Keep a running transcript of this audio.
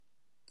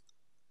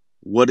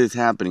What is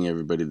happening,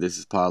 everybody? This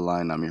is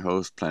Podline. I'm your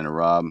host, Planet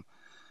Rob.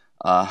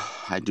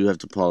 I do have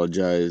to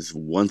apologize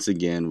once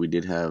again. We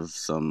did have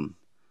some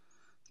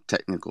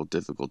technical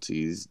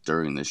difficulties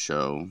during the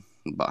show,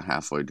 about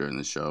halfway during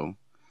the show,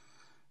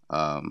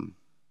 um,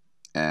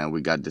 and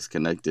we got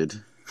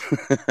disconnected.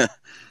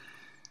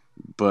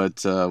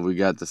 But we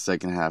got the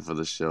second half of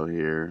the show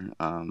here.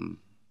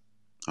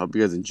 Hope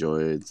you guys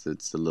enjoy it.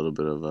 It's a little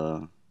bit of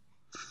a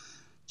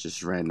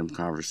just random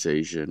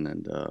conversation,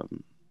 and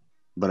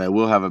but I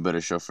will have a better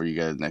show for you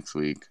guys next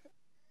week.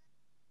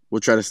 We'll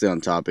try to stay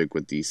on topic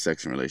with these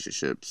sex and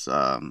relationships.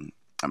 I'm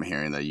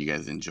hearing that you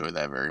guys enjoy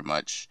that very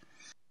much.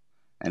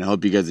 And I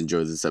hope you guys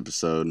enjoy this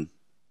episode.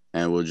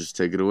 And we'll just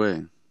take it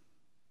away.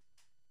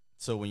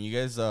 So when you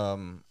guys I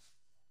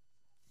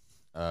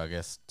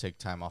guess take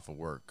time off of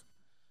work,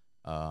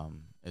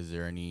 is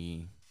there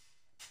anything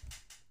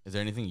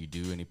you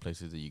do, any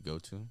places that you go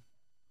to?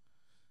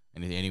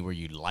 Anywhere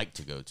you'd like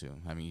to go to?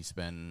 I mean,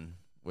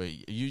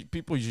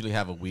 people usually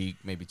have a week,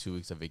 maybe 2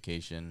 weeks of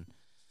vacation,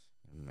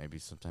 maybe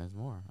sometimes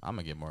more. I'm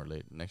gonna get more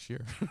late next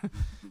year.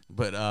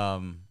 But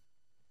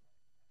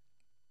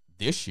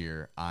this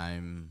year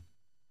I'm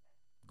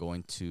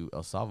going to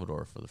El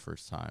Salvador for the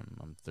first time.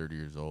 I'm 30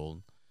 years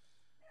old.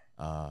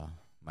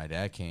 My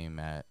dad came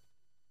at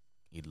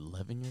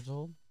 11 years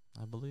old,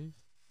 I believe,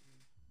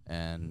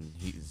 and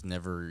he's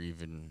never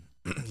even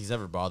he's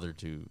never bothered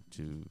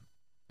to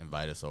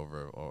invite us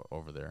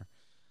over there.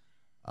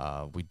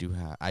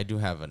 I do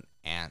have an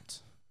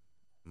aunt,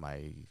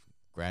 my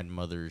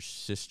grandmother's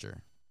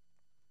sister,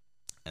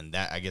 and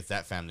that I guess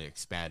that family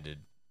expanded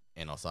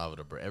in El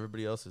Salvador, but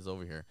everybody else is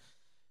over here.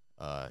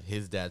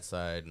 His dad's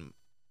side,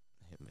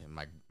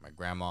 my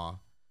grandma.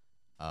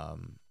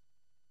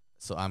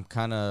 So I'm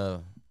kind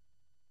of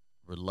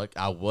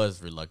I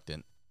was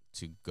reluctant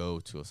to go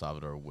to El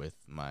Salvador with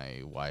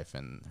my wife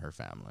and her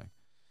family.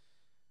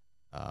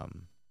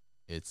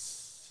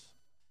 It's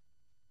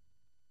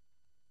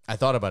I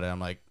thought about it. I'm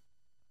like,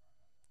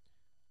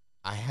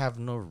 I have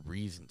no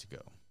reason to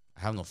go.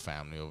 I have no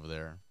family over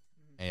there.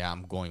 And yeah,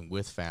 I'm going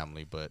with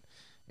family, but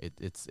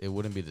it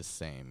wouldn't be the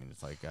same. And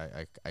it's like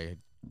I You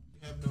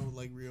have no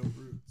like real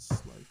roots,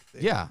 like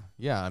yeah.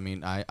 I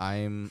mean,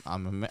 I'm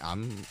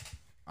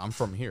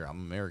from here. I'm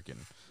American.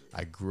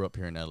 I grew up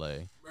here in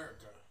L.A.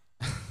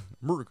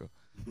 America.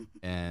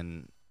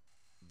 And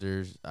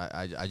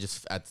I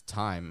just at the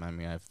time, I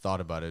mean, I've thought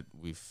about it.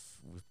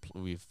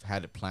 We've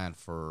had it planned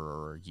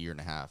for a year and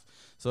a half,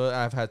 so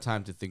I've had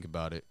time to think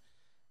about it.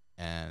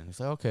 And it's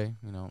like, okay,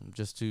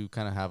 just to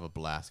kind of have a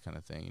blast, kind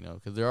of thing,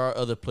 because there are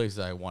other places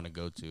I want to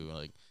go to,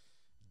 like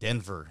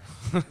Denver.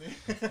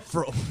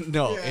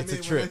 No, it's a When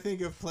I trip.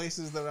 think of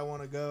places that I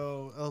want to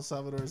go, El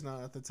Salvador is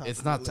not at the top. It's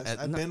of my not. list.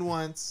 I've been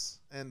once,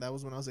 and that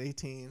was when I was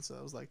 18, so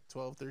that was like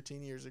 12,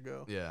 13 years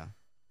ago. Yeah.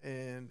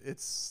 And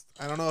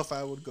I don't know if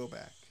I would go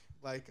back.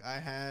 Like I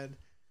had,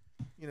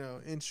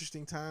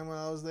 interesting time when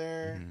I was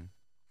there. Mm-hmm.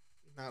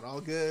 Not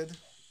all good,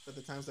 but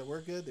the times that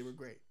were good, they were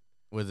great.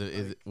 Was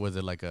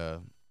it like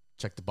a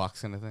check the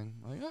box kind of thing?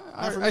 Like,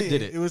 I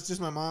did it. It was just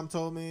my mom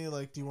told me,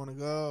 like, do you want to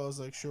go? I was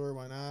like, sure,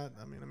 why not?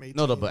 I mean, I'm 18.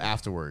 No, but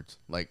afterwards,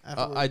 like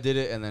I did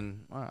it, and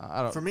then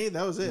I don't. For me,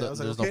 that was it. I was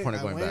like, there's okay, no point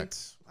of going back.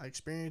 I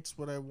experienced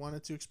what I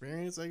wanted to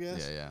experience, I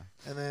guess. Yeah.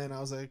 And then I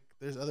was like,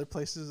 there's other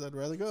places I'd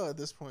rather go at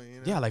this point.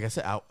 Yeah, like I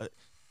said,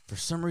 for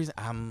some reason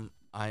I'm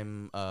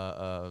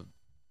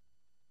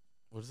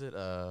what is it?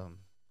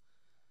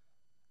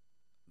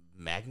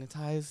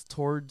 Magnetized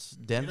towards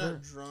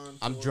Denver.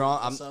 I'm not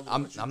drawn to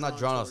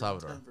El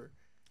Salvador. Denver.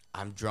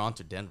 I'm drawn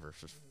to Denver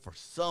for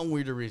some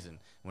weird reason.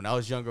 When I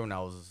was younger, when I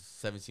was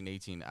 17,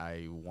 18,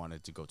 I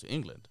wanted to go to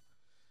England.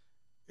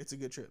 It's a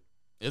good trip.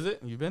 Is it?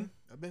 You've been?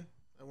 I've been.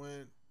 I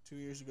went 2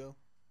 years ago.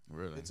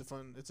 Really? It's a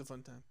fun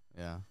time.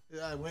 Yeah.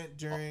 I went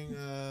during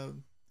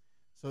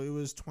so it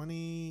was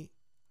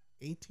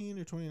 2018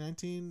 or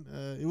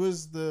 2019. It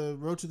was the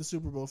road to the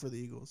Super Bowl for the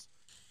Eagles.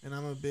 And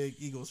I'm a big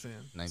Eagles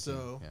fan.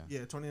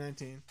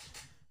 2019.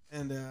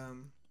 And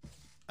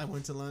I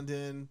went to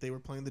London. They were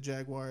playing the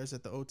Jaguars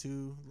at the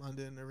O2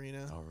 London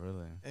Arena. Oh,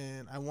 really?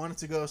 And I wanted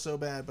to go so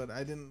bad, but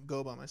I didn't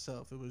go by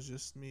myself. It was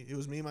just me. It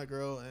was me, my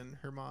girl, and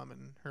her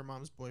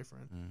mom's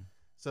boyfriend.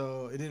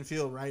 So it didn't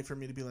feel right for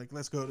me to be like,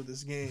 let's go to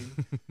this game,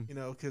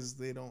 because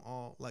they don't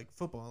all like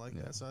football like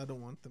that. So I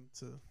don't want them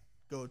to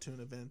go to an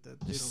event that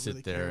they don't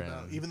really care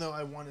about. Even though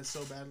I wanted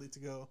so badly to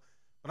go.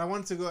 But I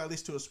wanted to go at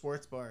least to a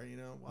sports bar,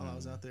 while I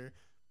was out there.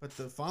 But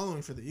the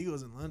following for the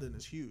Eagles in London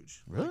is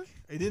huge. Really? Like,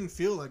 it didn't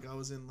feel like I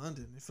was in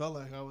London. It felt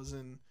like I was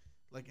in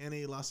like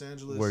any Los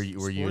Angeles. Were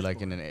you like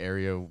bar. in an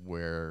area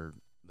where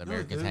the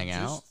Americans hang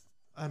out?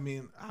 I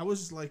mean, I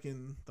was like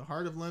in the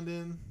heart of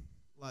London.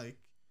 Like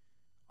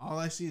all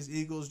I see is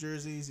Eagles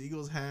jerseys,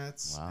 Eagles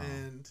hats,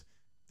 and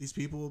these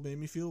people made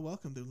me feel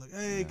welcome. They're like,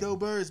 "Hey, go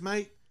Birds,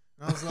 mate!"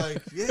 And I was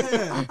like,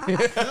 "Yeah,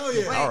 hell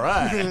yeah!" Wait, all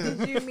right.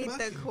 Did you meet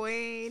the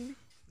Queen?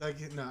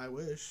 Like, no, I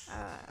wish.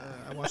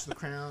 I watched The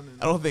Crown.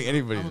 And I don't think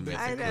anybody's been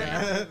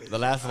the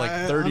last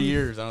 30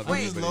 years. I don't think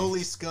I'm just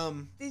lowly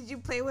scum. Did you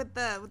play with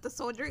the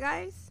soldier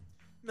guys?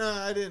 No,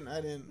 I didn't.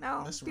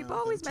 No, mess around people with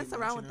always them mess too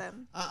around much, with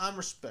them. I'm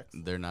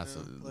respectful. They're not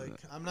like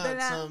I'm They're not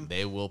not- some.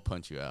 They will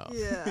punch you out.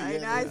 Yeah, I Yeah,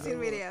 know. I've they seen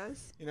will.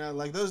 videos.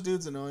 Like those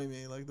dudes annoy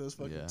me. Like those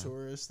fucking Yeah.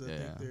 tourists that Yeah.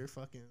 think they're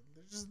fucking.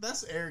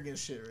 That's arrogant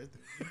shit right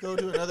there. You go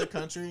to another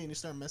country and you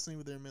start messing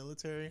with their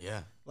military.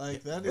 Yeah.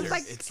 Like that It's is.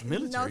 like it's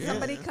military.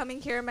 somebody yeah. coming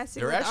here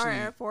messing They're with our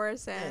actually- Air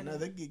Force Yeah, and no,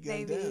 they get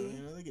gunned Navy.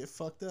 down. They get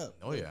fucked up.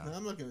 Oh, yeah. No,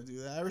 I'm not gonna do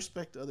that. I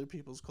respect other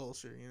people's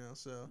culture.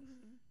 So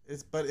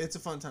Mm-hmm. it's a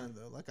fun time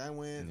though. Like I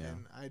went Yeah.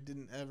 and I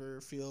didn't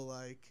ever feel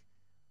like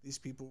these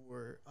people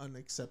were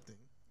unaccepting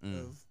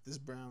of this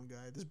brown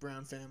guy, this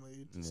brown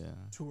family, just Yeah.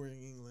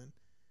 touring England,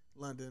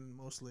 London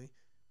mostly.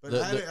 But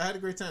The- I had a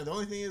great time. The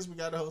only thing is we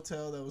got a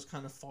hotel that was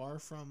kind of far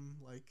from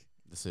like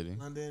The city.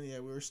 London. Yeah,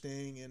 we were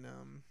staying in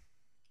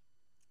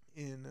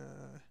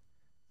I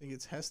think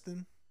it's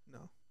Heston.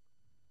 No,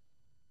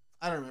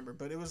 I don't remember,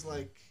 but it was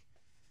like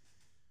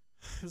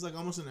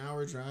almost an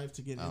hour drive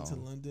to get into Oh.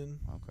 London.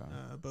 Okay.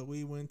 But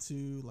we went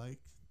to like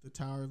the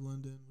Tower of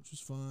London, which was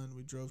fun.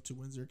 We drove to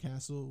Windsor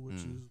Castle,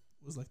 which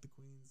was like the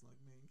Queen's like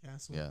main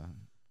castle. Yeah.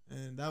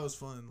 And that was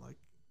fun. Like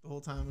the whole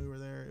time we were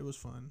there, it was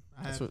fun.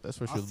 I That's had where she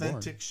was born.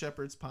 authentic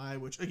shepherd's pie,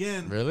 which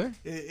again, Really?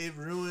 it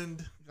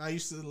ruined. I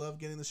used to love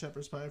getting the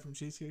shepherd's pie from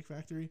Cheesecake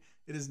Factory.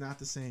 It is not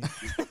the same.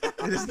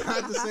 It is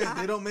not the same.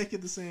 They don't make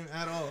it the same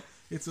at all.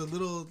 It's a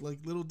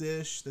little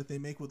dish that they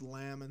make with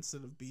lamb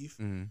instead of beef,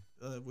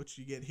 which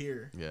you get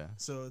here. Yeah.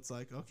 So it's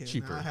like, okay,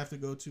 Cheaper. now I have to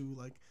go to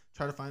like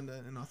try to find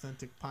an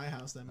authentic pie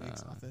house that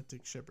makes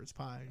authentic shepherd's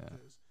pie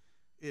because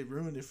it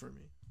ruined it for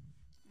me.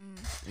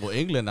 Well,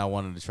 England, I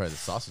wanted to try the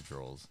sausage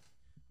rolls.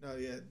 No,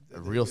 yeah, A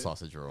they're real good.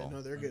 sausage Yeah, roll.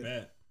 no, they're I good.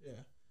 bet. Yeah.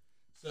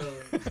 So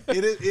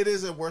it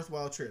is a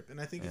worthwhile trip, and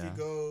I think if you Yeah.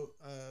 go,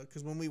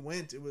 because when we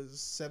went, it was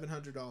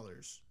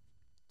 $700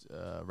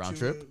 Round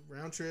trip?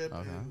 round trip,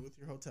 Okay. and with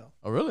your hotel.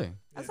 Oh, really?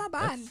 That's Yeah. not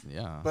bad.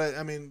 Yeah. But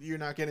I mean, you're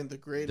not getting the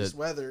greatest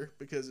weather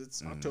because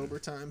it's October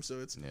time, so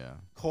it's Yeah.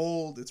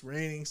 cold. It's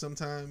raining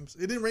sometimes.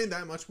 It didn't rain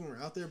that much when we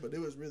were out there, but it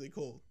was really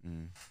cold.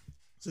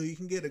 So you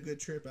can get a good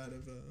trip out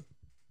of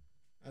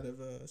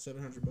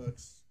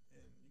 $700,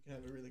 and you can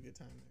have a really good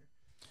time there.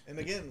 And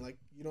again, like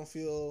you don't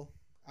feel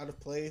out of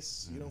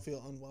place. You don't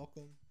feel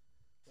unwelcome.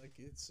 Like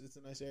it's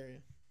a nice area.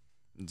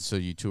 So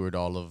you toured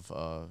all of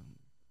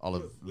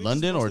We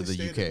London or mostly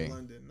the stayed in UK?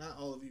 London, not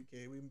all of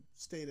UK. We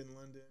stayed in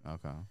London.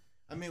 Okay.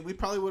 I mean, we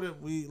probably would have.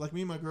 We like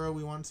me and my girl.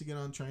 We wanted to get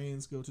on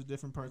trains, go to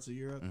different parts of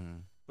Europe,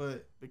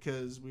 but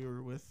because we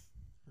were with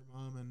her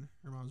mom and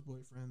her mom's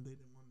boyfriend, they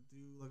didn't want to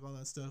do like all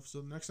that stuff.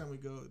 So the next time we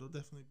go, it'll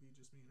definitely be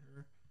just me and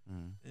her,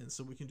 and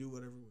so we can do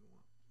whatever we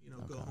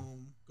want. Go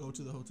home, go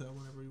to the hotel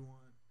whenever we want,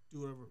 do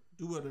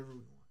whatever we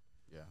want.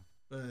 Yeah.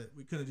 But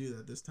we couldn't do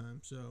that this time,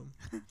 so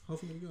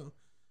hopefully we go.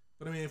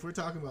 But I mean, if we're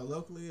talking about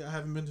locally, I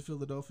haven't been to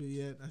Philadelphia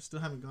yet. I still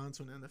haven't gone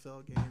to an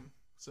NFL game.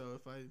 So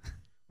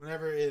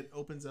whenever it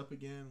opens up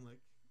again, like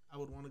I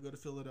would want to go to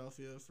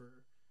Philadelphia for,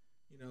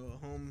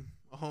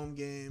 a home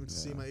game to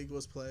see my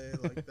Eagles play.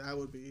 Like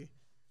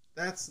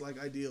that's like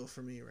ideal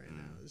for me right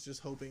now. It's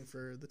just hoping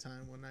for the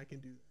time when I can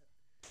do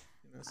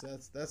that. So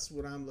that's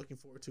what I'm looking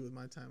forward to with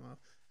my time off.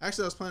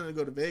 Actually, I was planning to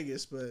go to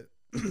Vegas, but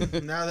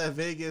now that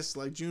Vegas,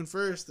 like June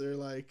 1st, they're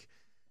like,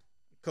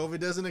 COVID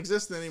doesn't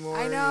exist anymore.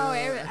 I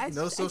know.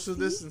 No social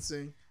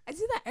distancing. I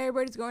see that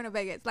everybody's going to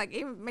Vegas. Like,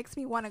 it makes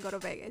me want to go to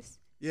Vegas.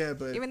 Yeah,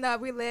 but Even though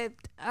we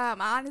lived, I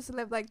honestly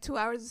lived like 2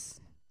 hours,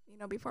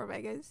 before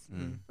Vegas.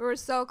 We were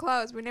so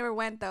close. We never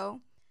went,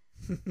 though.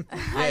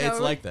 Yeah, it's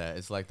like that.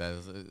 It's like that.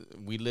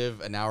 We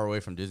live an hour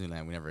away from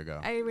Disneyland. We never go.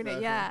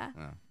 Exactly. Yeah.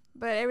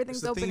 But it's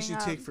everything's the opening things you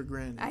up. take for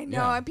granted. I know,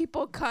 Yeah. and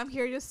people come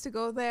here just to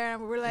go there,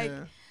 and we're like,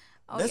 Yeah.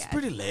 oh, That's yeah.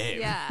 pretty lame.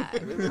 Yeah,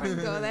 we want to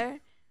go there.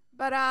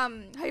 But have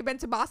you been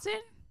to Boston?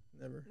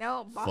 Never.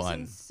 No,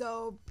 Boston's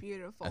so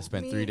beautiful. I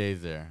spent 3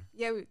 days there.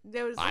 Yeah,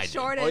 there was the I did.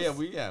 shortest. Oh yeah,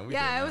 we did it was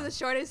now. the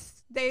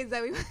shortest days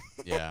that we.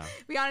 Yeah.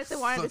 we honestly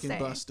wanted Fucking to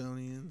stay.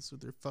 Bostonians with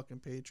their fucking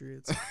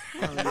Patriots.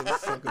 I don't give a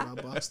fuck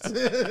about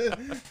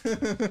Boston.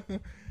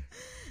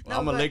 Well,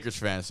 I'm a but- Lakers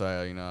fan, so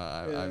I'm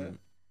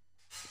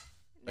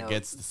No,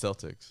 against the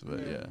Celtics,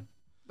 but yeah.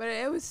 But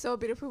it was so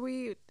beautiful.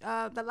 We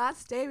the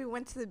last day we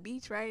went to the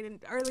beach, right, and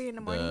early in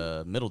the morning.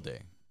 The middle day,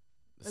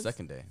 the The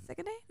second day.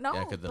 Second day? No.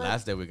 Yeah, because the but-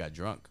 last day we got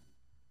drunk.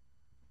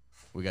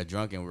 We got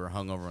drunk and we were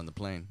hungover on the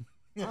plane.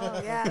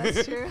 Oh yeah,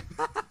 that's true.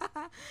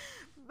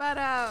 But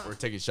We're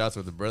taking shots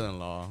with the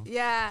brother-in-law.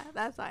 yeah,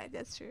 that's right.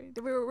 That's true.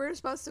 We were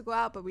supposed to go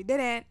out, but we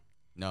didn't.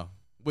 No,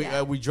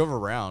 Yeah. we drove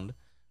around.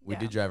 We Yeah.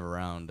 did drive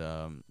around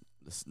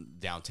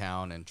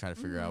downtown and trying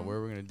to figure out where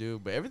we're gonna do.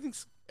 But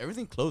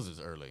everything closes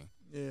early.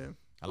 Yeah.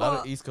 A lot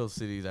Well- of East Coast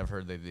cities, I've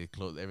heard they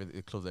close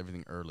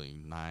everything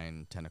early,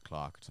 9, 10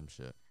 o'clock, some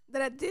shit.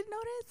 That I did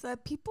notice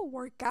that people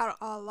work out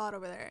a lot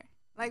over there.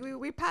 Like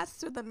we passed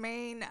through the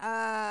main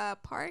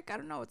park. I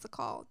don't know what's it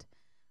called,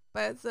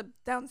 but it's a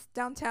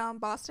downtown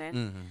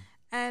Boston,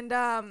 and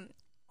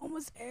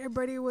almost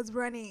everybody was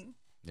running.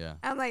 Yeah.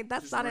 I'm like,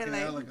 that's Just not working LA.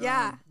 out like,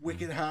 Yeah.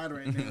 wicked hot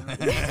right now.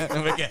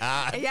 Make it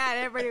hot. Yeah, and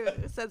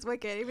everybody says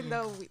wicked, even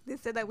though they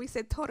said that we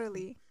said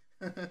totally.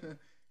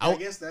 I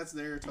guess that's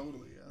there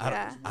totally.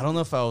 I don't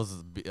know if I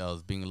was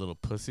being a little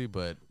pussy,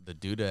 but the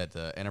dude at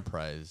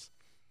Enterprise,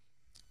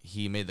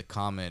 he made the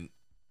comment,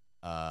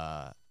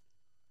 "Oh,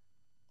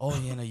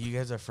 yeah, no, you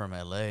guys are from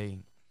LA.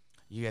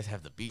 You guys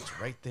have the beach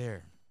right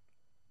there."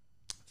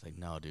 It's like,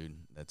 no, dude,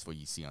 that's what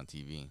you see on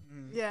TV.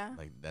 Yeah.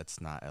 Like,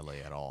 that's not LA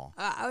at all.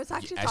 I was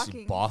actually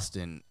talking.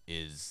 Boston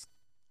is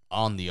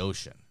on the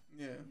ocean.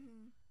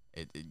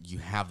 Yeah. You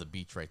have the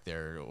beach right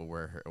there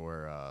where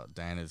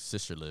Diana's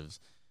sister lives.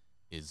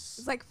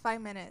 It's like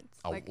 5 minutes.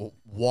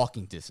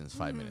 Walking distance,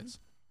 5 minutes.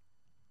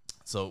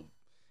 So,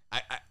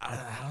 I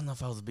don't know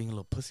if I was being a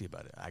little pussy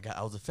about it.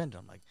 I was offended.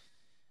 I'm like,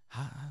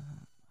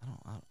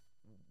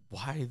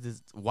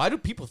 why do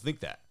people think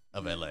that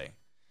of LA?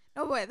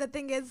 No, but the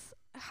thing is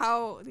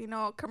how,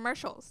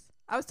 commercials.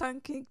 I was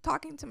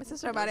talking to my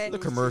sister about it. The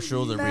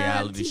commercials, the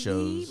reality TV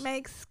shows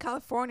makes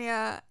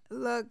California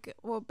look,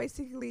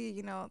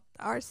 basically,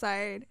 our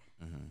side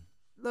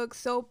look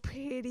so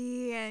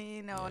pretty,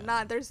 and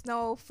there's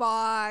no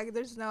fog,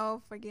 there's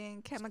no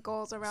freaking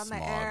chemicals around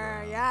the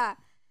air. Yeah,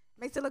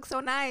 makes it look so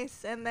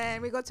nice. And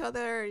then we go to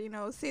other,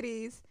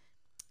 cities.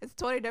 It's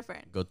totally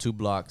different. Go 2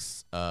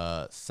 blocks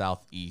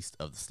southeast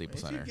of the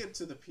Staples Center. If you get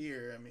to the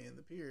pier,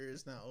 the pier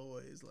is not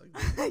always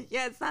like.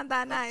 Yeah, it's not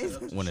that nice.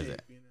 When is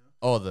it?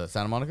 Oh, the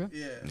Santa Monica?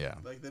 Yeah.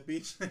 Like the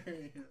beach there,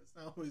 it's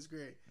not always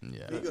great.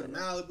 Yeah. But you go to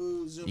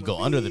Malibu, Zuma you go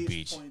Beach, under the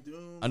beach. Point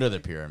Doom, under the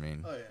pier,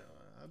 Oh, yeah.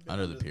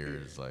 Under the pier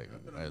is like,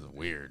 that's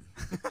weird.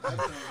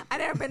 I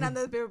never been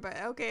under the pier,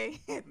 but okay.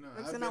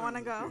 Looks like I want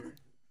to go.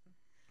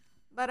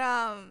 But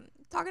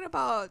talking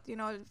about,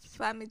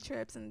 family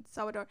trips in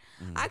Salvador,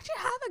 I actually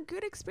have a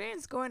good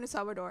experience going to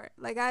Salvador.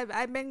 Like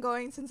I've been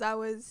going since I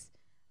was,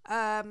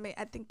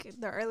 I think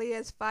the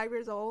earliest 5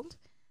 years old.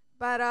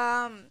 But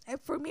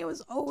for me, it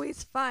was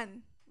always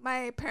fun.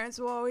 My parents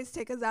will always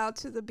take us out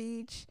to the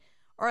beach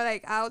or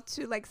like out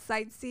to like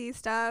sightsee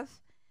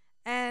stuff.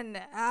 And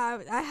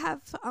I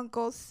have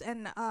uncles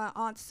and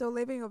aunts still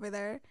living over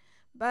there.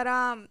 But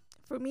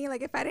for me,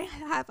 like if I didn't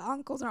have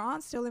uncles or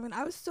aunts still living,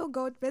 I would still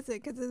go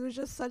visit because it was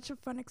just such a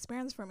fun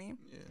experience for me.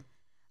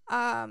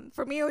 Yeah.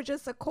 For me, it was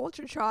just a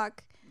culture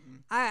shock.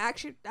 I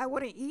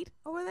wouldn't eat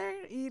over there,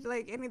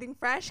 like anything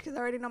fresh because I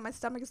already know my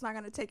stomach is not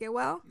gonna take it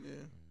well. Yeah.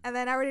 And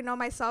then I already know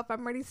myself.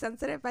 I'm really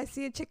sensitive. If I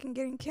see a chicken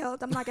getting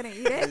killed, I'm not gonna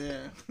eat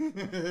it.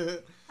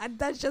 Yeah.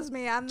 That's just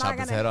me. I'm not gonna chop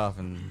his head off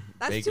and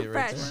that's bake too it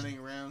fresh. right Running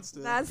around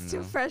still. That's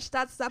too fresh.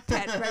 That's a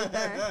pet right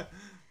there.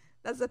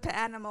 That's a pet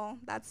animal.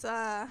 That's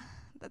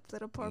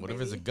little poor what baby.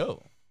 if it's a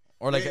goat?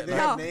 Or like they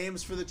have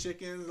names for the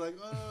chickens, like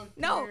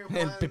no,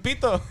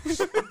 Pepito.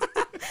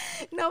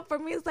 No, for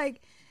me it's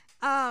like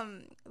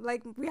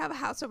we have a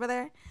house over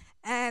there.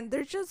 And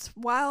they're just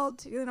wild,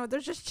 they're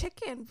just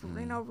chicken,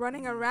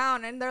 running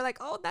around. And they're like,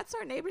 oh, that's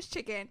our neighbor's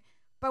chicken.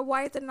 But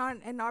why is it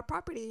not in our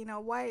property?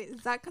 Why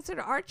is that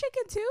considered our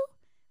chicken too?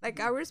 Like,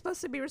 are we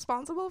supposed to be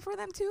responsible for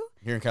them too?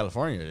 Here in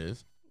California, it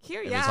is.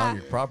 Here, if yeah. it's on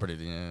your property,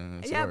 then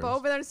it's yours. But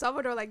over there in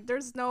Salvador, like,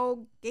 there's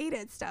no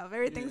gated stuff.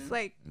 Everything's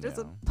like, there's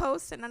a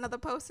post and another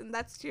post, and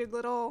that's your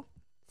little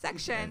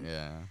section.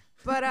 Yeah.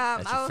 But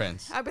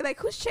I'll be like,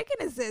 whose chicken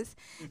is this?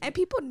 And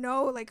people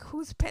know like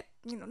whose pet,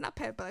 not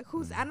pet, but like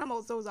whose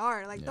animals those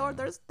are. Like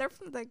they're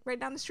from like right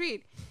down the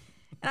street.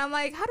 And I'm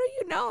like, how do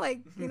you know?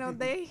 Like,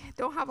 they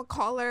don't have a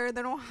collar.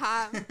 They don't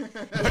have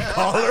a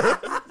collar.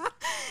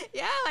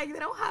 Yeah, like they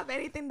don't have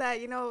anything that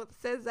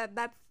says that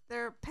that's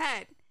their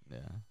pet. Yeah.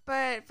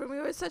 But for me,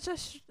 it was such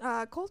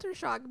a culture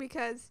shock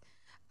because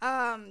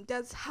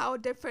that's how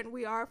different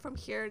we are from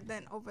here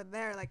than over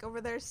there. Like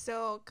over there,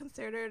 still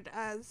considered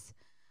as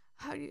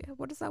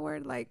what is that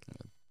word? Like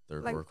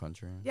third world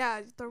country.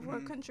 Yeah, third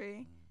world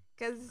country.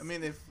 Because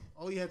if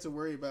all you had to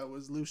worry about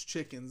was loose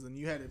chickens, then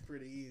you had it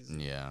pretty easy.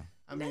 Yeah.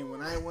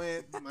 When I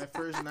went my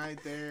first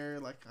night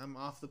there, like I'm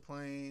off the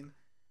plane,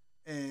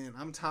 and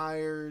I'm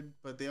tired,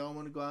 but they all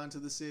want to go out into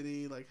the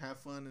city, like have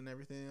fun and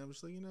everything. I'm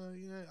just like,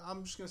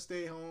 I'm just gonna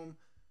stay home.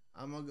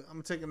 I'm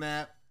gonna take a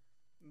nap.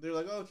 They're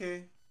like,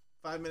 okay.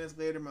 5 minutes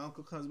later, my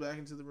uncle comes back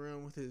into the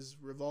room with his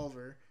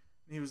revolver.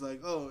 And he was like,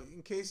 oh,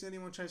 in case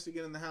anyone tries to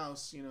get in the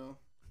house,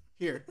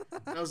 here.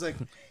 And I was like,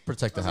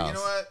 protect the house. Like, you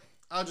know what?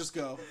 I'll just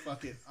go.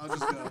 Fuck it. I'll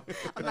just go.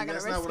 I'm not gonna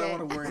that's risk not what it. I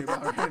want to worry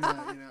about right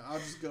now. I'll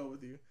just go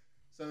with you.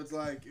 So it's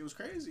like, it was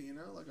crazy,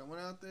 Like I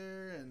went out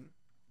there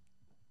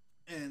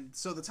and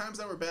so the times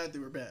that were bad, they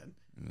were bad.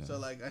 Yeah. So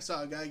like I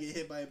saw a guy get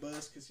hit by a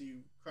bus because he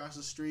crossed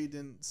the street,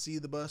 didn't see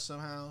the bus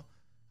somehow.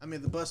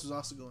 The bus was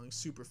also going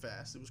super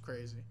fast. It was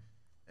crazy.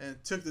 And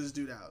it took this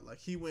dude out. Like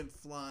he went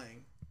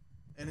flying.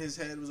 And his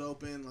head was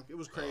open, like it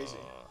was crazy.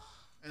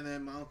 And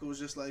then my uncle was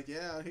just like,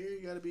 "Yeah, out here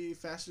you got to be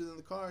faster than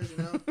the cars,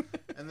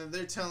 And then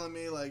they're telling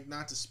me like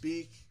not to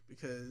speak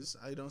because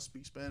I don't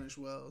speak Spanish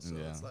well, so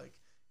it's like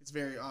it's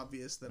very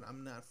obvious that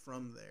I'm not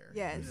from there.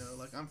 Yes.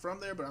 Like I'm from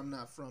there, but I'm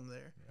not from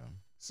there. Yeah.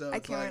 So I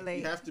it's can't like relate.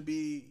 you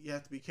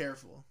have to be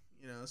careful,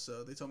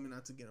 So they told me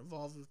not to get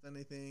involved with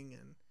anything,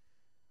 and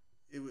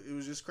it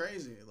was just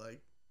crazy.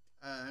 Like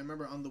I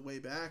remember on the way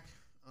back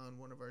on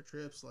one of our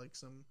trips, like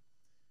some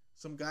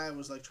guy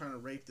was like trying to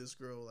rape this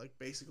girl, like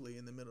basically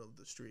in the middle of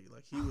the street.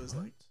 Like he was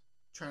like,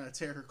 trying to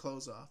tear her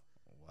clothes off.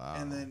 Wow.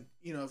 And then,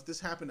 you know, if this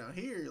happened out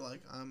here,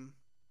 like I'm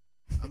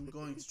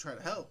going to try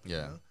to help. Yeah,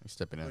 you know? you're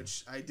stepping in.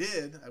 Which I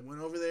did. I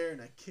went over there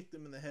and I kicked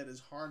him in the head as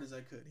hard as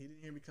I could. He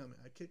didn't hear me coming.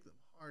 I kicked him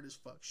hard as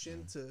fuck,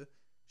 shin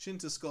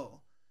to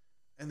skull.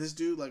 And this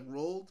dude like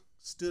rolled,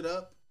 stood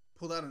up,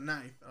 pulled out a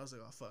knife. I was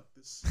like, oh fuck,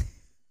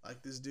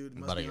 this dude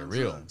must be on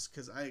drugs.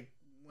 Because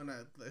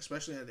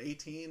especially at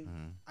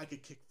 18, I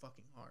could kick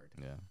fucking hard.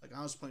 Yeah. Like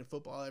I was playing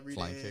football every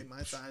Flying day. kick.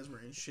 My thighs were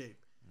in shape.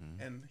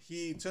 And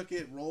he took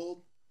it,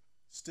 rolled,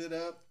 stood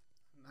up,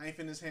 knife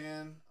in his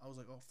hand. I was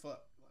like, oh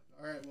fuck. Like,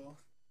 all right, well,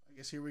 I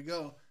guess here we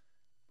go.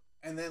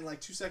 And then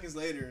like 2 seconds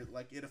later,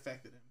 like it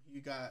affected him.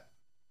 He got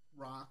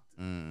rocked.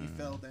 He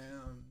fell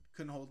down,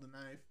 couldn't hold the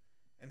knife,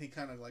 and he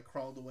kind of like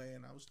crawled away.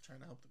 And I was trying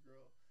to help the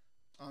girl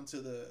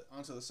onto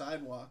the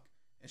sidewalk,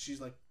 and she's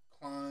like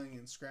clawing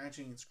and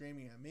scratching and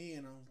screaming at me.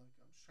 And I was like,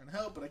 I'm just trying to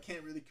help, but I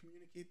can't really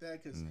communicate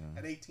that because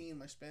at 18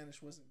 my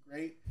Spanish wasn't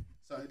great,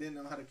 so I didn't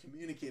know how to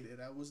communicate it.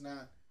 I was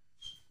not,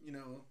 you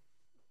know,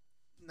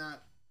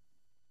 not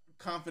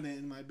confident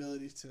in my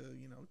ability to,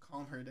 you know,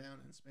 calm her down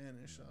in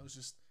Spanish. So I was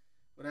just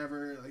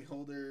whatever, like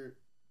hold her,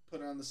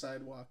 put her on the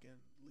sidewalk and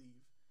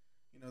leave.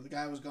 You know, the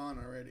guy was gone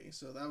already.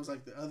 So that was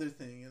like the other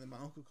thing. And then my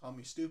uncle called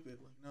me stupid.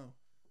 Like, no,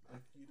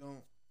 like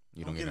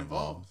you don't get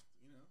involved.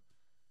 You know?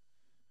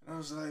 And I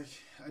was like,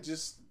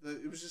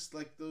 it was just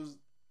like those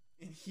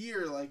in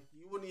here, like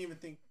you wouldn't even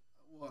think,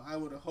 well, I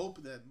would have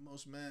hoped that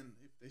most men,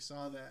 if they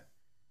saw that,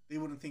 they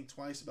wouldn't think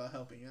twice about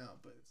helping out.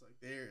 But it's like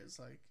it's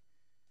like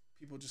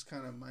people just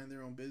kind of mind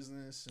their own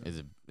business.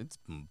 And It's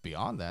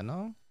beyond that,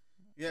 no?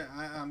 yeah,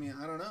 I mean,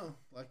 I don't know.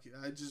 Like,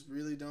 I just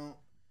really don't.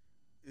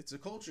 It's a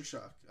culture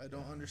shock. I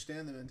don't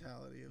understand the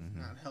mentality of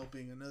not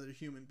helping another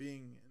human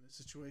being in a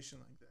situation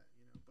like that,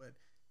 you know. But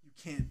you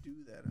can't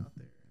do that out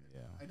there.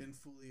 Yeah. I didn't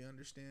fully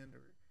understand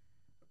or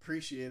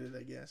appreciate it,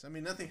 I guess. I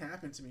mean, nothing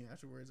happened to me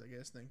afterwards, I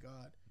guess, thank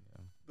God.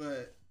 Yeah.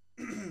 But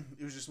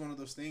it was just one of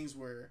those things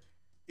where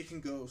it can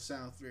go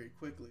south very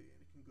quickly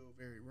and it can go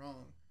very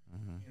wrong,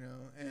 you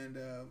know. And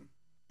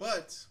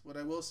but what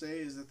I will say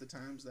is that the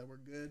times that were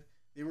good,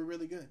 they were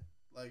really good.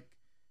 Like,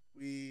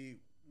 we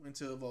went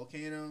to a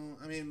volcano.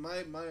 I mean,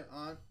 my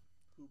aunt,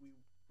 who we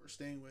were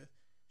staying with,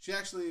 she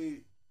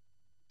actually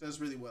does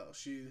really well.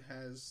 She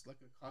has like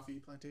a coffee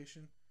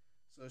plantation,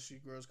 so she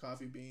grows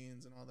coffee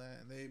beans and all that,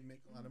 and they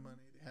make a lot of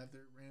money. They have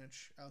their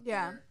ranch out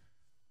there,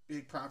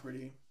 big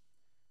property,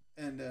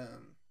 and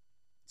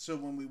so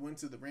when we went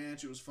to the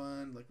ranch, it was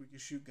fun. Like, we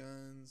could shoot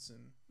guns, and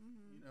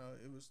you know,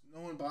 it was,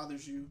 no one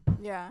bothers you.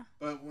 Yeah.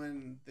 But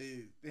when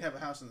they have a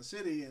house in the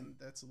city, and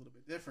that's a little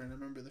bit different. I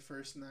remember the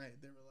first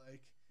night they're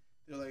like,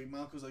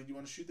 Malcolm was like, "Do you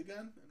want to shoot the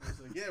gun?" And I was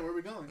like, "Yeah, where are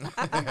we going?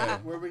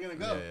 Where are we gonna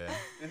go?" Yeah.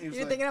 And he was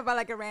You're thinking about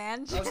like a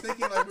ranch. I was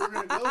thinking like we were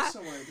gonna go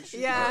somewhere to shoot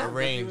the gun. A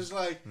range. He was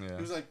like,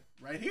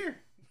 right here.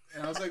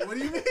 And I was like, "What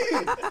do you mean?"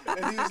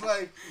 And he was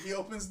like, he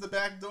opens the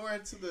back door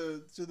to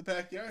the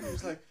backyard. And he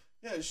was like,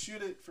 "Yeah,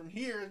 shoot it from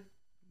here.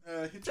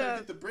 He tried to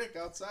hit the brick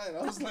outside."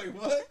 I was like,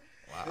 "What?"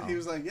 Wow. And he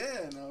was like,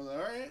 "Yeah," and I was like,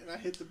 "All right," and I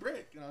hit the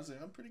brick, and I was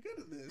like, "I'm pretty good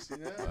at this," you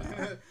know.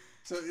 Wow.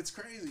 So it's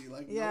crazy.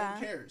 Like, no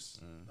one cares.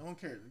 No one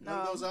cares. The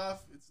gun goes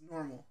off. It's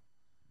normal.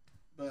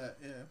 But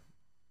yeah.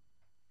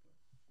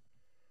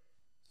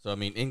 So I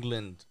mean,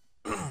 England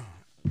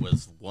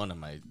was one of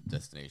my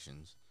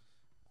destinations.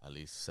 At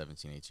least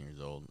 17, 18 years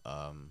old.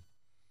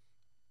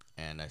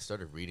 And I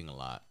started reading a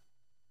lot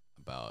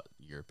about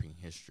European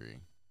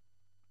history.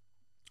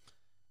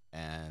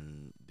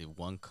 And the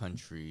one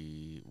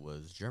country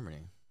was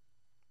Germany.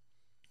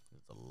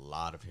 There's a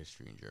lot of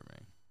history in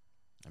Germany.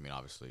 I mean,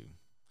 obviously,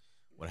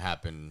 what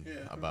happened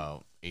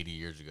about 80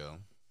 years ago,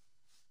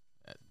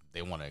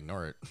 they want to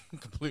ignore it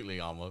completely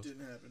almost.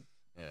 Didn't happen.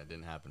 Yeah, it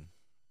didn't happen.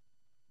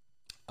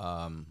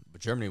 But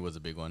Germany was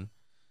a big one.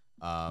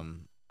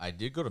 I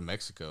did go to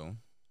Mexico.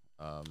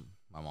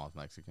 My mom's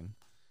Mexican,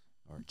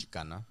 or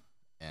Chicana.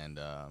 And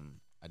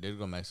I did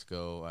go to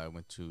Mexico. I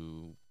went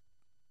to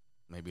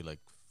maybe like,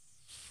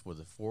 was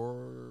it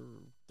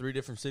 3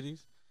 different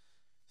cities?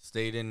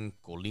 Stayed in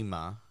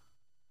Colima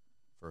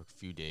for a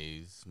few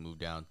days. Moved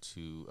down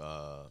to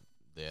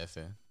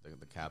DF,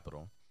 the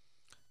capital.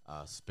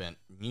 Spent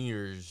New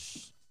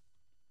Year's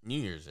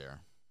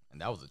there,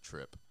 and that was a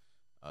trip.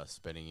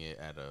 Spending it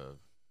at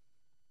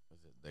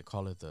they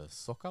call it the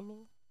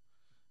Zócalo,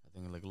 I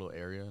think, like a little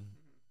area,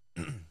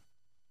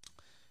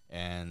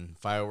 and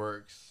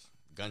fireworks,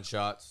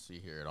 gunshots. You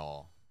hear it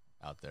all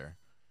out there,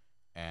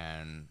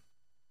 and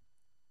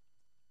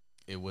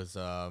it was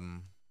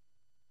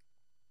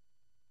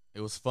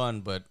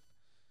fun, but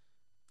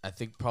I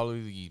think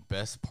probably the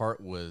best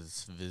part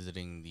was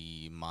visiting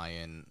the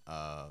Mayan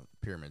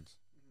pyramids,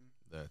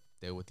 the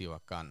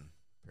Teotihuacan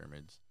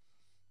pyramids.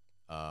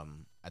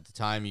 At the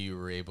time, you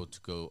were able to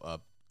go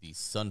up the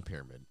Sun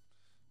Pyramid,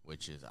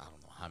 which is, I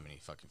don't know how many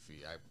fucking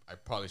feet. I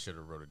probably should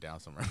have wrote it down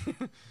somewhere.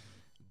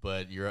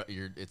 But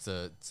it's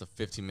a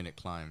 15-minute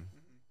climb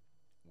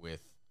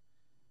with,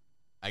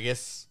 I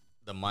guess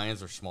the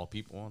Mayans are small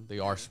people. They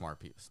are small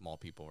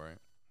people, right?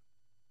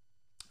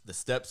 The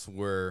steps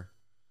were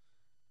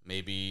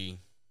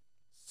maybe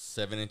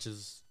 7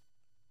 inches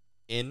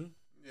in,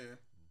 Yeah.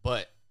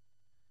 but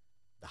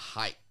the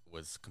height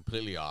was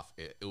completely off.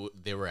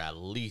 They were at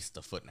least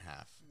a foot and a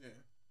half.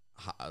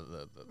 Yeah.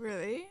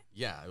 Really?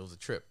 Yeah, it was a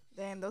trip.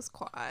 Damn, those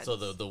quads. So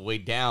the way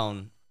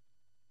down,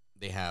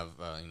 they have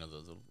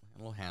those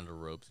little handle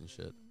ropes and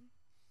shit,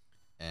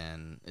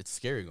 and it's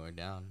scary going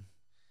down.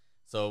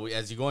 So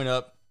as you're going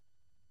up,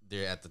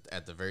 there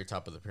at the very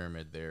top of the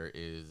pyramid, there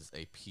is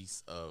a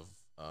piece of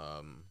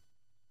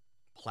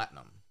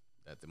platinum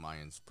that the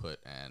Mayans put,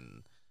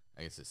 and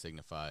I guess it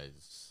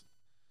signifies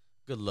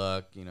good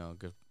luck,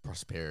 good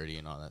prosperity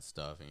and all that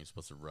stuff. And you're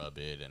supposed to rub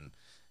it, and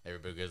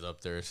everybody goes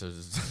up there. So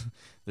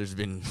there's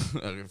been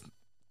a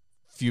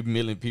few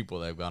million people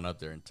that have gone up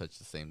there and touched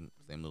the same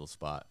little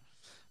spot.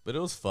 But it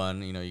was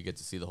fun. You get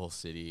to see the whole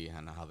city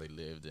and how they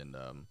lived, and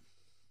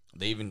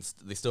they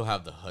still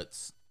have the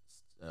huts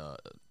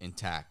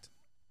intact,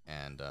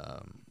 and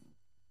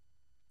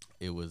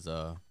it was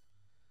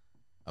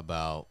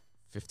about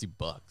 $50.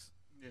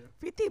 Yeah.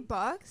 $50?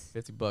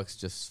 $50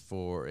 just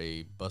for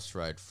a bus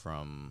ride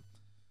from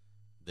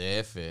the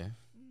Ep.4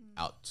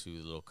 out to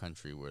the little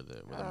country where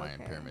the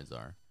Mayan pyramids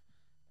are,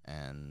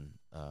 and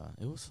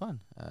it was fun.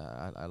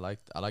 I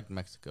liked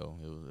Mexico.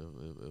 It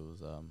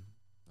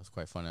was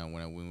quite fun. And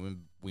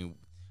when we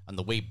on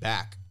the way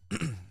back,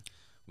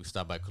 we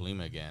stopped by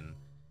Colima again,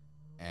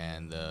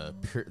 and the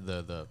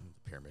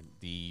pyramid,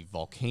 the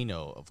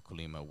volcano of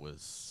Colima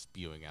was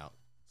spewing out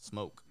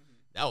smoke.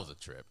 That was a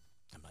trip.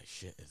 I'm like,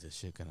 shit, is this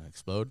shit gonna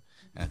explode?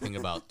 And I think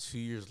about 2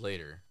 years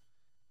later,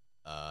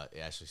 it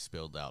actually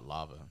spilled out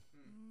lava.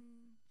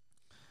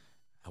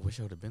 I wish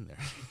I would have been there.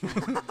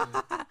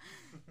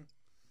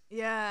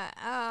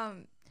 Yeah.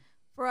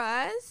 For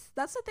us,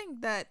 that's the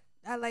thing that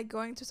I like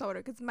going to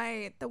Salvador, because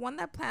the one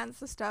that plans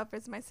the stuff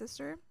is my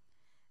sister,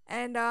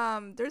 and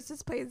there's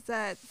this place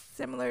that's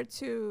similar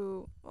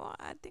to, well,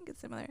 I think it's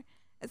similar.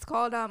 It's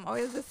called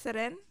Ollas de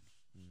Seren.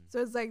 So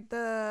it's like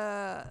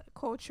the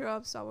culture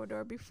of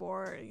Salvador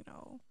before,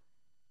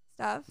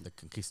 stuff. The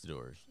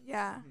conquistadors.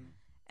 Yeah.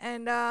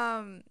 And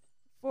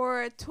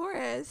for a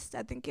tourist,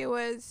 I think it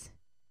was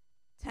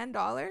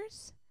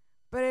 $10.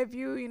 But if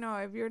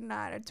you're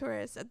not a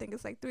tourist, I think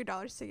it's like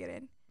 $3 to get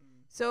in.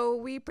 So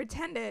we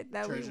pretended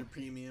that Charge a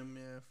premium,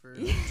 for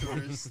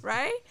tourists.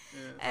 Right?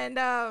 Yeah. And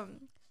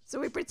so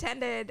we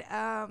pretended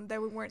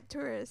that we weren't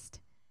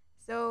tourists.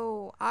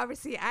 So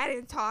obviously I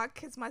didn't talk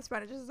because my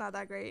Spanish is not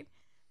that great.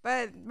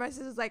 But my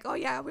sister's like, oh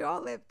yeah, we all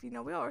live, we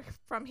all are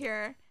from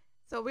here.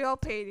 So we all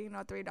paid,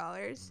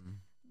 $3.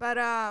 But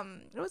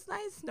it was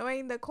nice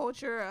knowing the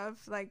culture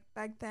of like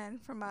back then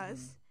from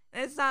us.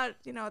 And it's not,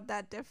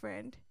 that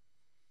different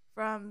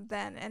from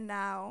then and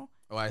now.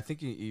 Oh, I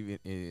think even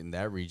in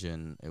that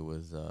region, it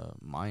was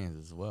Mayans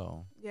as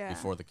well. Yeah.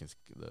 Before the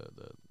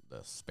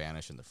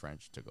Spanish and the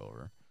French took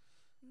over.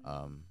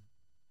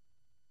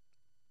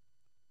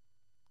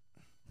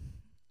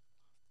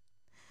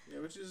 Yeah,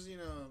 which is,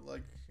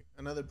 like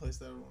another place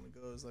that I would want to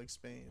go is like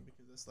Spain,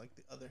 because it's like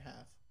the other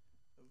half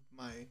of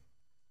my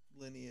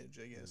lineage,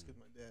 I guess, because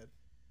my dad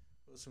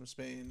was from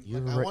Spain.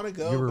 I want to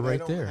go, but right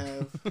I don't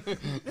have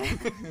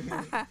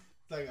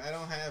like I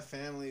don't have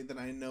family that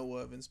I know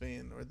of in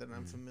Spain or that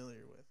I'm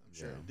familiar with. I'm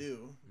sure I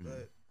do,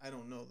 but I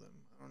don't know them.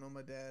 I don't know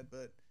my dad,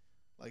 but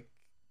like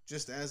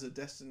just as a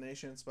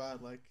destination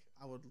spot, like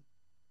I would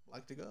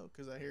like to go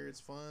because I hear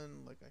it's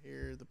fun. Like I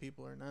hear the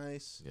people are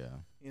nice. Yeah.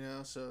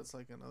 So it's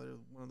like another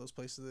one of those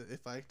places that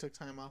if I took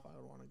time off, I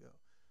would want to go.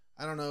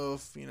 I don't know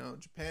if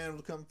Japan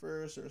would come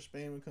first or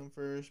Spain would come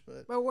first,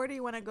 but where do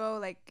you want to go?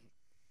 Like,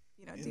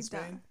 deep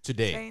Spain? down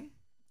Today. Spain?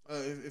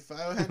 If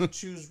I had to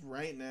choose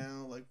right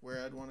now, like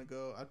where I'd want to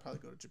go, I'd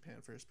probably go to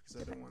Japan first because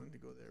I've been wanting to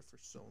go there for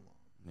so long.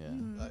 Yeah.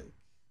 Like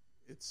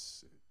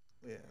that's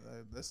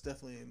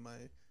definitely in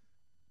my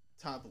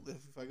top.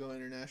 If I go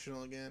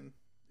international again,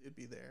 it'd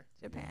be there.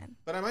 Japan.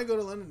 But I might go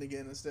to London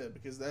again instead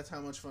because that's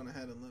how much fun I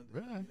had in London.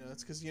 Right.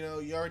 It's because you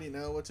already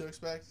know what to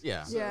expect.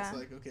 Yeah. So it's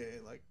like, okay,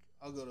 like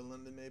I'll go to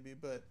London maybe,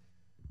 but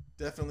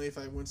definitely if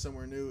I went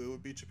somewhere new, it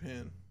would be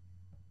Japan.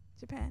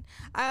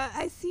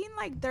 I seen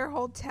like their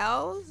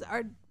hotels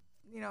are,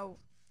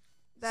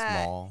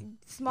 that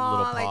small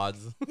little like,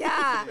 pods.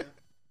 Yeah.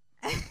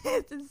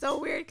 It's so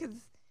weird because,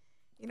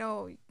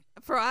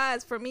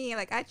 for me,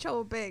 like I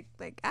travel big.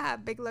 Like I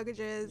have big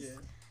luggages.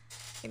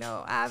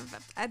 Yeah. I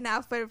have an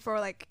outfit for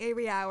like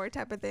every hour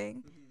type of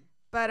thing.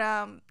 But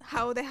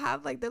how they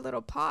have like the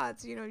little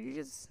pods, you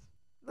just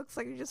looks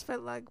like you just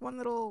fit like one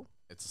little.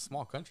 It's a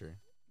small country.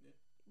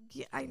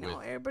 Yeah, I know.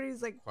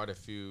 Everybody's like quite a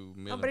few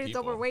million nobody's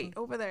people. overweight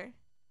over there.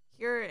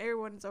 Here,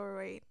 everyone's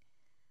overweight.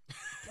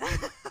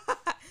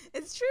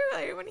 It's true.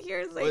 Everyone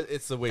here is like. Well,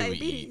 it's the way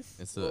diabetes.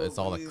 we eat. It's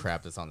all the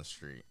crap that's on the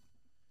street.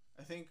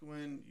 I think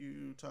when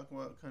you talk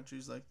about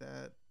countries like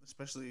that,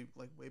 especially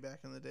like way back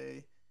in the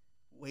day,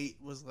 weight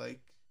was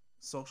like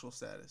social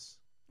status.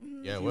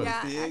 Yeah, it was.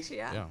 Yeah, big, actually,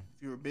 yeah.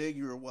 If you were big,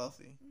 you were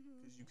wealthy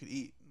because you could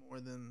eat more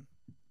than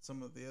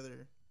some of the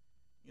other,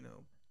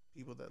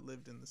 people that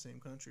lived in the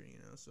same country.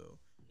 So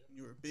when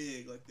you were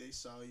big, like they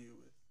saw you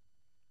with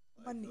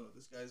like, money. Oh,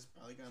 this guy's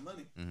probably got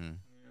money.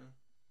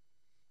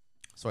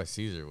 That's why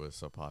Caesar was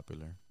so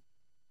popular.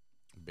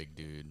 Big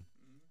dude.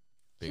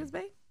 She was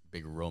big.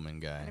 Big Roman I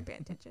guy. didn't pay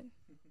attention.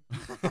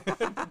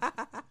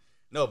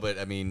 No, but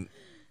I mean,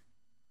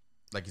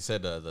 like you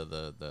said,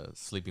 the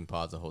sleeping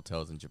pods and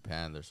hotels in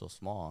Japan, they're so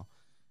small.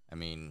 I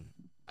mean,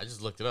 I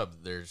just looked it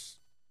up. There's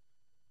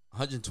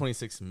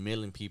 126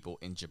 million people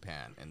in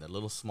Japan, and a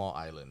little small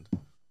island.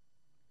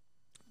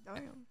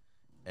 Damn.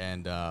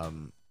 And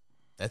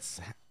that's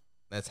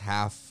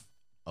half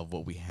of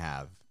what we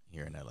have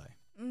here in LA.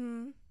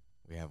 Mm-hmm.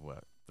 We have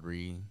what,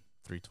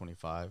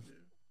 325.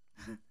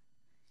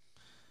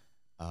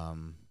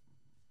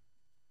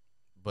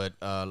 But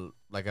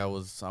like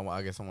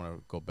I guess I want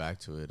to go back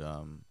to it.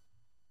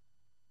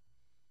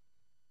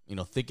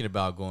 Thinking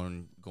about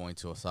going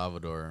to El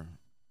Salvador,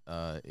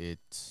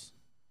 it's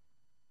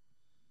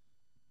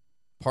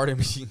part of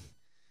me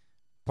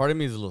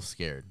is a little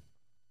scared.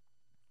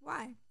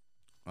 Why?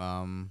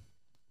 I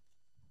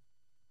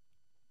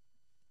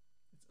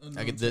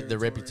get the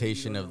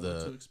reputation of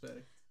the.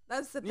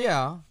 That's the thing.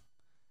 Yeah,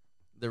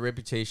 the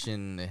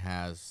reputation it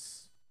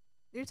has.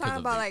 You're talking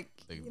about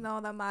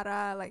the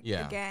Mara, the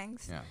Yeah,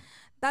 gangs. yeah.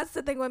 That's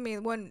the thing with me.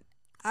 When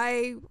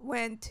I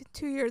went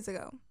 2 years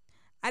ago,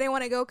 I didn't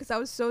want to go because I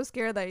was so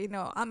scared that I'm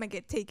gonna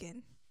get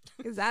taken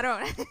because I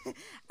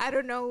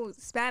don't know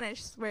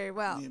Spanish very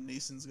well. Liam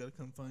Neeson's gotta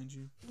come find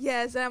you.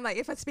 Yes, and I'm like,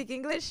 if I speak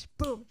English,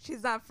 boom,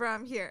 she's not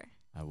from here.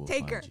 I will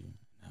Take find her. you.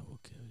 I will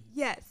kill you.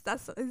 Yes,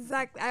 that's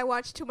exactly. I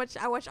watch too much.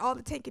 I watch all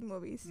the taken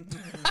movies.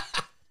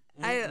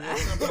 At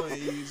some point,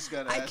 you just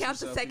gotta I ask count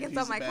the yourself seconds if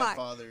on he's my a bad clock.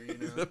 Father,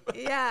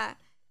 Yeah.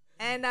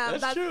 And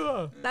that's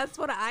true. That's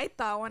what I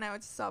thought when I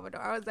went to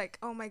Salvador. I was like,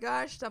 oh my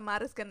gosh, the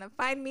Mara's gonna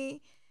find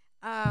me.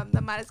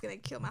 The Mara's gonna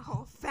kill my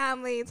whole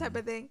family, type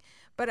of thing.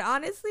 But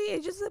honestly,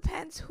 it just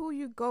depends who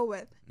you go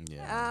with.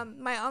 Yeah.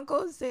 My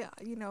uncles, they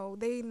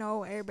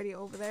know everybody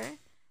over there.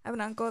 I have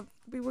an uncle.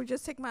 We would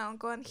just take my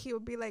uncle, and he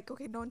would be like,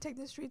 okay, don't take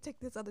this street, take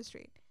this other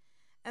street.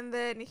 And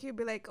then he would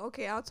be like,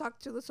 okay, I'll talk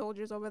to the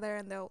soldiers over there,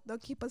 and they'll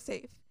keep us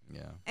safe.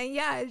 Yeah. And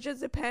yeah, it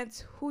just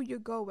depends who you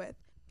go with.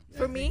 Yeah,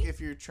 For I think me,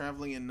 if you're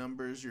traveling in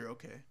numbers, you're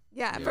okay.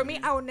 yeah, Yeah, for me,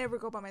 yeah. I would never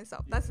go by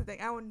myself. That's the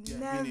thing. I would Yeah,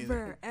 me never,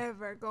 neither.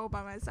 ever go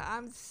by myself.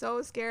 I'm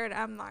so scared.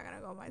 I'm not going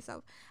to go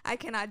myself. I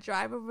cannot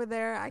drive over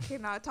there. I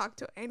cannot talk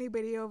to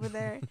anybody over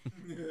there.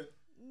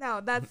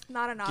 No, that's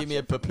not an option. Give me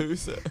a for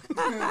papoose.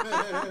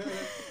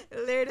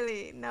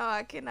 Literally, no,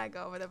 I cannot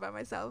go over there by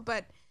myself.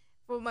 But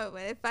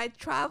if I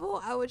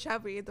travel, I would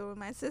travel either with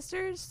my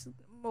sisters,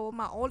 well,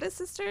 my oldest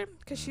sister,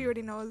 because she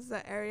already knows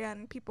the area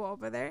and people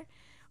over there,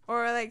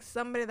 or like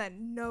somebody that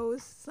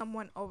knows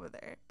someone over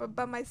there. But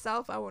by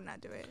myself, I will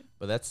not do it.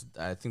 But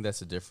I think that's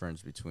the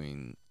difference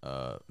between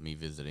me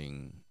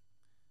visiting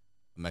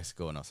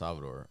Mexico and El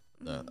Salvador.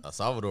 El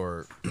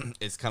Salvador,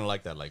 it's kind of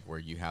like that, like where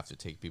you have to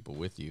take people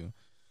with you,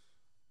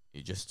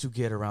 just to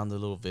get around the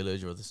little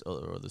village or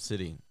the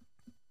city,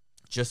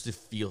 just to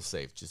feel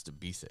safe, just to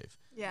be safe.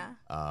 Yeah.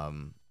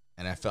 And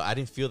I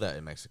didn't feel that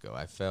in Mexico.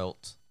 I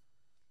felt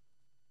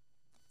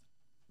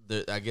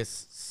I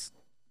guess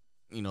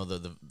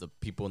the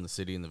people in the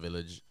city and the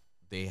village,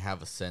 they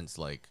have a sense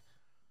like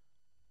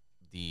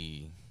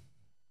the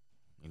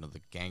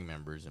gang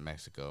members in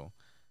Mexico,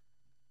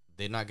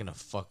 they're not gonna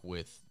fuck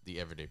with the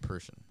everyday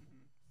person.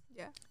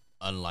 Yeah.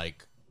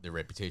 Unlike the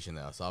reputation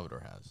that El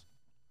Salvador has.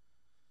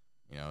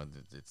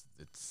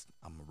 It's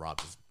I'm gonna rob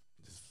this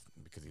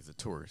because he's a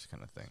tourist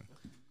kind of thing.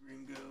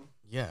 Gringo.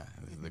 Yeah,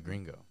 the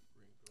gringo.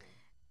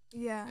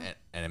 Yeah.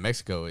 And in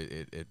Mexico,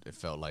 it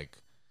felt like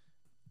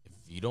if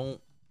you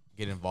don't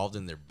get involved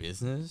in their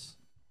business,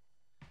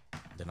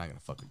 they're not gonna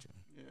fuck with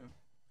you. Yeah.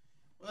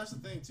 Well, that's the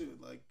thing too.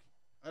 Like,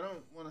 I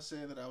don't want to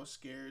say that I was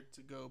scared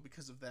to go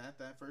because of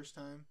that first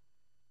time.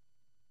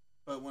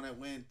 But when I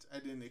went, I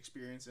didn't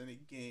experience any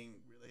gang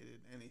related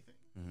anything.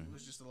 Mm-hmm. It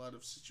was just a lot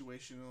of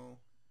situational,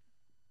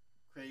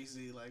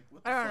 crazy, like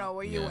what. I don't know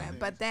where you went,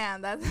 but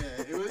damn, that's.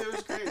 Yeah, it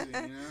was crazy,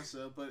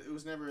 So, but it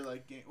was never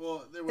like gang.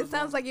 Well, there was. It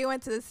sounds like you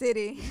went to the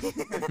city.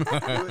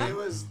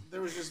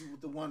 There was just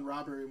the one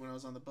robbery when I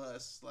was on the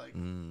bus, like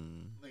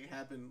it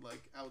happened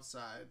like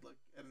outside, like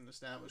at an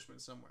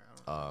establishment somewhere. I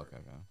don't know. Oh, okay.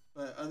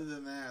 But other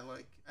than that,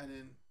 like I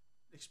didn't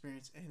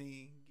experience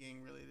any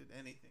gang related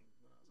anything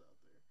when I was out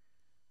there.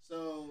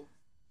 So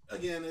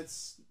again,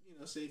 it's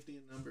safety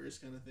in numbers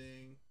kind of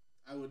thing.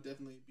 I would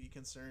definitely be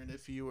concerned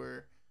if you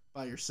were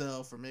by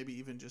yourself or maybe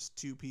even just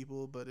two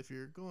people. But if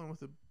you're going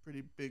with a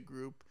pretty big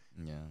group,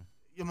 Yeah.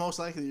 you're most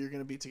likely you're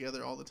going to be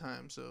together all the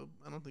time. So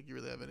I don't think you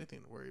really have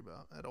anything to worry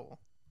about at all.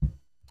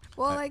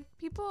 Well, like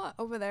people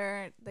over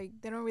there, like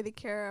they don't really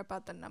care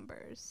about the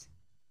numbers,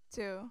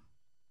 too.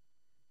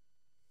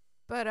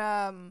 But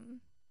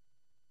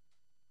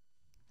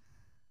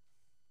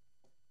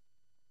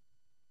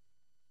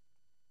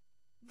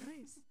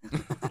nice.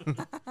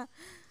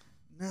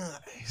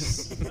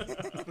 Nice.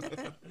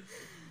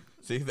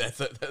 See,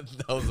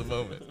 that was a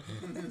moment.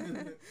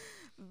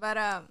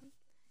 But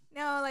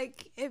no,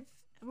 like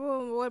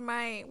where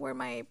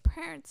my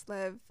parents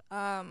live,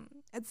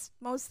 it's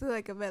mostly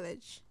like a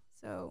village.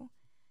 So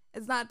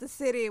it's not the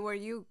city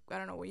I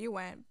don't know where you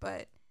went,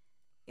 but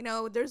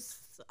there's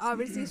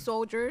obviously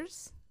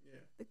soldiers.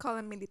 Yeah. they call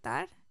them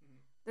militar.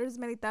 There's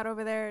militar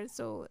over there.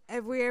 So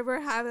if we ever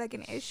have like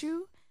an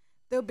issue,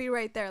 they'll be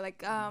right there.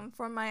 Like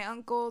for my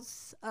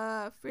uncle's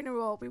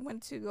funeral, we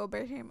went to go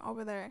bury him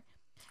over there,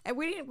 and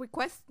we didn't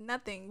request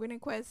nothing. We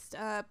didn't request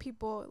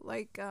people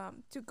like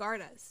to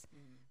guard us,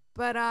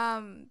 but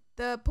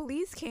the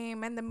police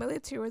came and the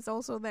military was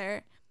also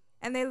there,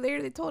 and they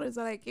literally told us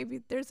like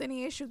there's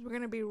any issues, we're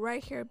gonna be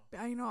right here,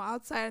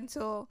 outside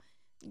until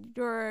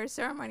your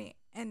ceremony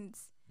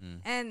ends.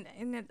 And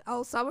in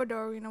El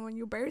Salvador, when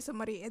you bury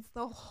somebody, it's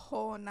the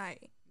whole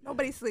night.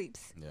 Nobody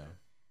sleeps. Yeah.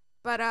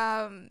 But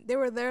they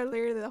were there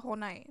literally the whole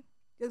night,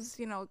 just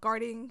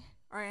guarding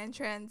our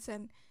entrance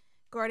and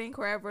guarding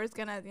whoever is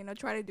gonna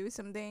try to do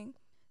something.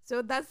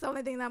 So that's the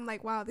only thing that I'm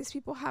like, wow, these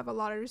people have a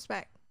lot of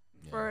respect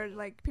for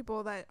like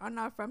people that are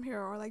not from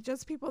here, or like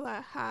just people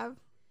that have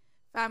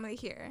family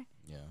here.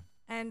 Yeah.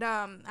 And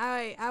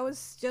I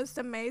was just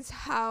amazed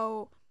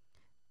how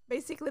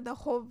basically the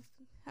whole,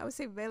 I would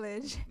say,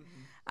 village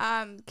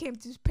came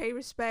to pay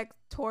respect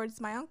towards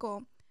my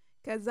uncle,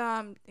 because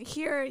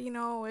here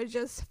it's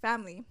just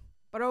family,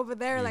 but over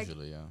there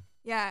Usually,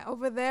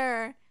 over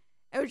there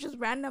it was just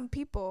random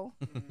people.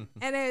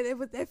 And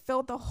it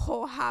filled the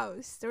whole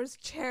house. There was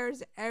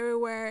chairs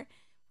everywhere.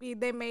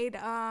 They made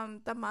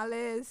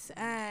tamales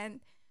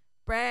and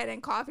bread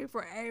and coffee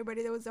for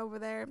everybody that was over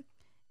there,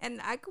 and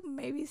I could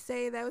maybe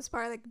say that was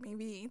probably like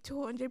maybe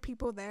 200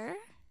 people there,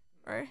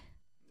 or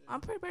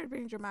I'm pretty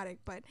being dramatic,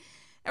 but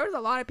there was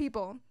a lot of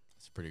people.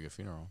 It's a pretty good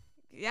funeral.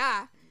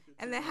 Yeah.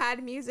 And they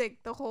had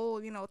music the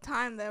whole,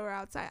 time they were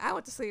outside. I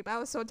went to sleep. I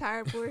was so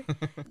tired.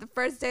 The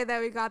first day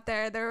that we got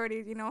there, they're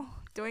already,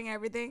 doing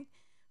everything.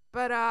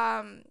 But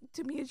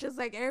to me, it's just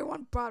like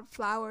everyone brought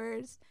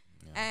flowers,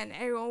 and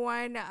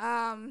everyone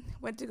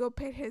went to go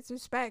pay his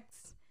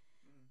respects.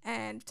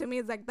 And to me,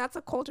 it's like, that's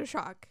a culture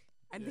shock.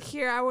 And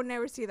here, I would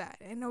never see that.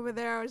 And over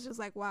there, I was just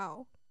like,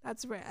 wow,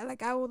 that's rare.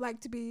 Like, I would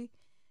like to be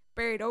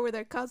buried over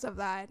there because of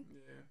that.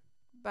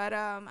 But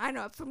I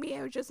know, for me,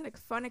 it was just like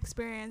a fun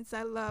experience.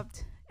 I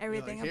loved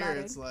everything about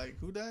it. It's like,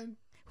 who died?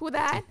 Who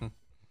died?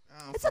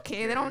 It's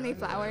okay. They don't need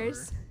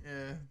flowers.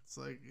 Yeah, it's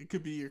like, it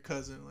could be your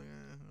cousin. Like,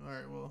 all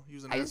right, well, he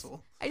was an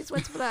asshole. I just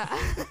went for the.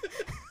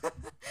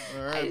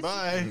 All right,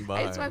 bye.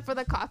 I just went for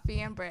the coffee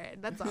and bread.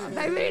 That's all.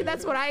 Like, literally,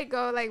 that's what I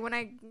go. Like when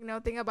I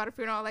think about a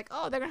funeral, like,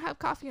 oh, they're gonna have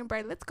coffee and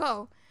bread. Let's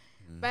go.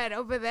 But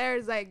over there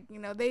is like,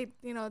 they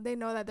know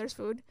that there's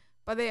food,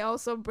 but they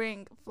also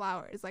bring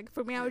flowers. Like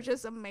for me, I was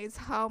just amazed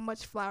how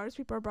much flowers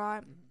people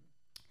brought.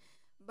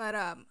 But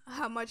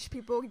how much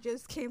people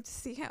just came to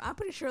see him. I'm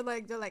pretty sure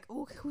like they're like,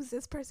 oh, who's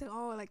this person?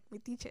 Oh, like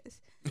metiches.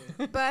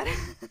 But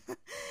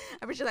I'm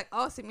pretty sure like,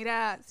 oh, si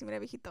mira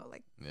viejito,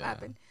 like what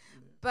happened.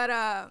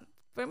 But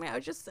for me, it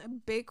was just a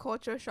big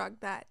cultural shock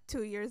that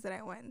 2 years that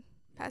I went,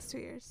 past 2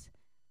 years.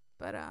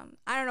 But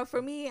I don't know.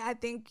 For me, I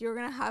think you're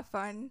gonna have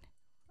fun,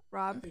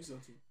 Rob. I think so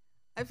too.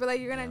 I feel like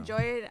you're gonna enjoy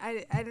it.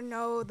 I don't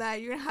know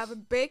that you're gonna have a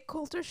big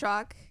culture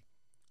shock,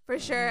 for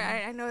sure.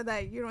 I know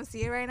that you don't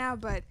see it right now,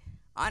 but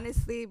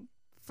honestly,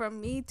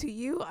 from me to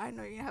you, I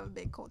know you're gonna have a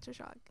big culture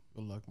shock.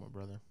 Good luck, my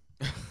brother.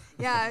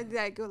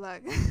 Yeah, good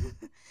luck.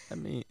 I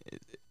mean,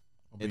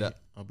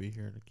 I'll be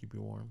here to keep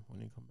you warm when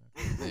you come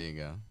back. there you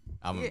go.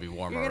 I'm gonna be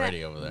warm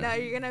already over there. No,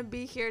 you're gonna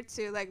be here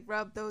to like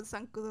rub those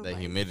zancudo. The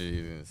humidity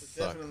is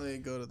suck. Definitely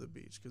go to the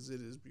beach because it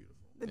is beautiful.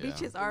 The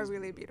beaches are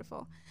really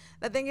beautiful.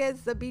 The thing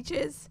is, the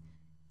beaches,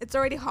 it's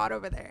already hot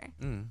over there,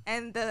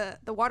 and the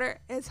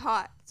water is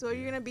hot, so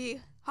you're gonna be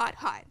hot.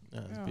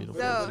 Yeah, it's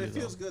beautiful. So- But it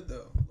feels good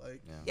though.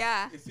 Like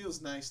it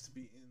feels nice to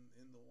be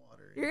in the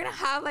water. You're gonna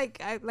have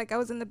I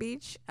was in the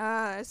beach.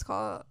 It's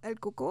called El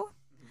Cuco,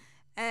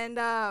 and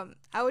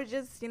I was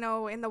just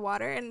in the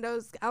water, and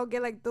I'll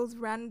get like those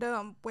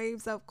random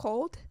waves of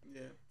cold.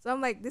 Yeah. So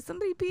I'm like, did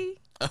somebody pee?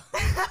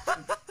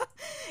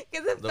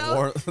 Because it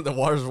felt The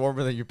water's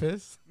warmer than your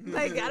piss.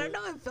 like, I don't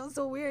know, it felt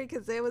so weird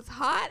because it was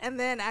hot, and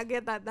then I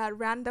get that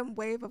random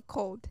wave of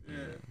cold.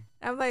 Yeah.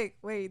 I'm like,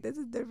 wait, this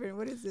is different.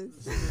 What is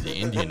this? The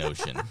Indian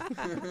Ocean.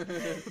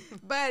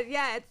 But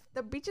yeah,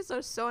 the beaches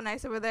are so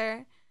nice over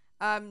there.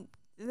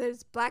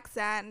 There's black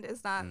sand.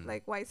 It's not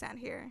like white sand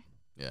here.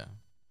 Yeah.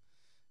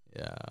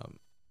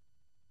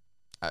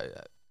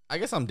 I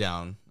guess I'm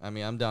down. I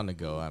mean, I'm down to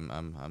go.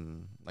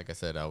 I'm like I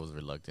said, I was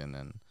reluctant,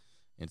 and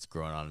it's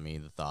growing on me,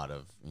 the thought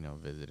of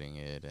visiting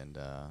it, and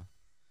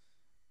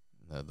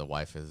the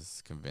wife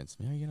has convinced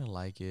me, are you gonna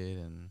like it?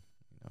 And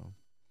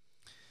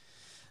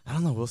I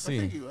don't know, we'll see.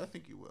 I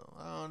think you will.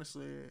 I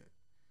honestly,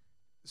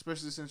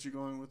 especially since you're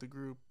going with a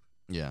group.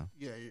 Yeah,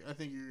 I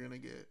think you're gonna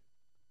get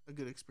a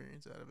good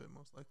experience out of it,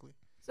 most likely.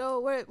 So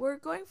we're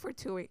going for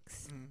 2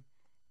 weeks,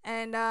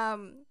 and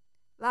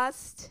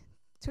last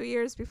 2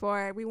 years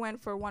before we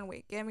went for 1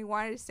 week, and we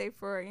wanted to stay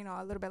for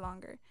a little bit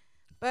longer,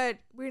 but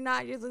we're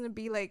not just gonna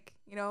be like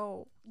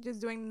just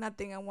doing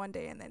nothing on one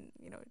day, and then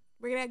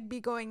we're gonna be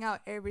going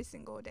out every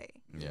single day.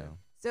 yeah.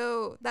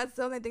 So that's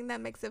the only thing that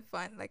makes it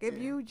fun. Like if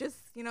you just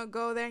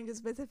go there and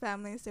just visit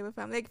family and stay with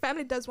family, like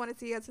family does want to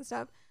see us and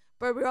stuff,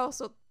 but we're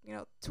also, you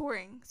know,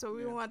 touring. So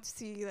we want to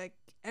see like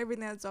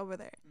everything that's over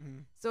there.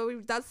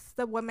 So that's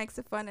what makes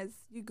it fun is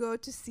you go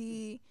to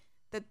see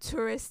the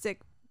touristic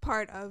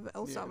part of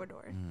El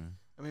Salvador.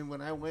 I mean,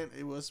 when I went,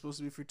 it was supposed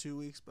to be for 2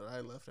 weeks, but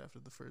I left after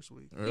the first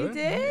week. Really? You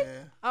did?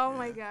 Yeah. Oh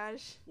my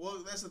gosh.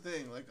 Well, that's the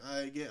thing. Like,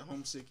 I get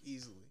homesick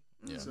easily.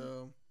 Yeah.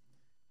 So,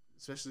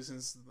 especially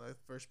since the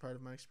first part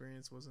of my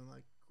experience wasn't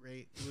like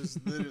great. It was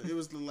literally, it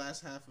was the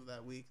last half of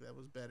that week that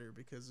was better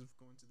because of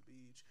going to the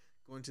beach,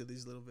 going to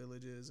these little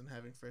villages, and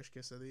having fresh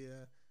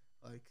quesadilla.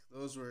 Like,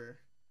 those were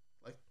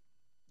like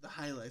the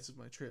highlights of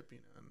my trip, you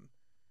know. And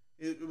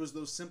it was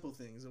those simple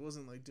things. It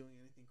wasn't like doing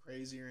anything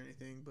crazy or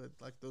anything, but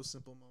like those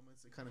simple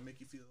moments that kind of make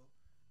you feel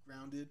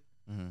grounded,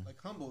 like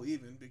humble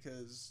even,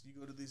 because you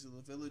go to these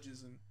little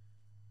villages and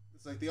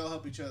it's like they all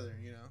help each other,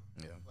 you know.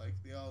 Yeah. Like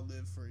they all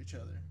live for each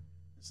other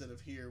instead of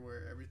here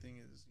where everything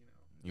is, you know.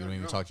 You don't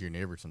even talk to your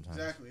neighbor sometimes.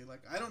 Exactly.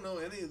 Like I don't know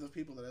any of the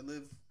people that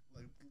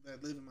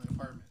that live in my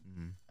apartment.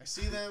 I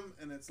see them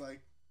and it's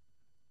like,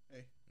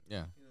 hey, you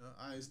know,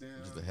 eyes down,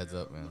 Just a heads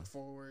up, man. Look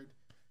forward.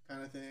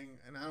 Kind of thing,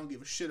 and I don't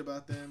give a shit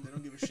about them. They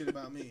don't give a shit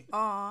about me.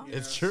 Aw.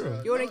 It's true.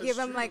 So, You want to no, give it's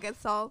them true. like a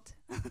salt?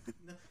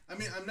 No, I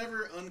mean, I'm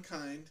never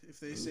unkind. If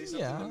they say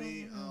something to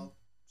me, I'll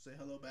say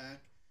hello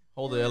back.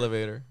 Hold the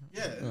elevator.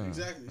 Yeah,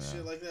 exactly. Yeah.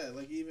 Shit like that.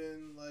 Like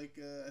even like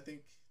I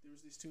think there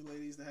was these two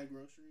ladies that had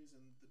groceries,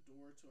 and the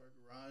door to our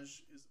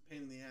garage is a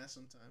pain in the ass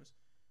sometimes.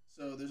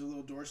 So there's a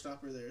little door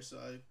stopper there. So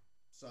I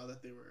saw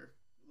that they were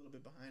a little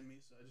bit behind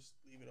me, so I just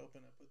leave it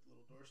open. I put the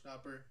little door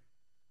stopper.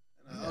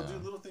 And I'll do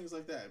little things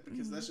like that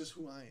because that's just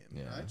who I am. Yeah.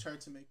 You know, I try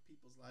to make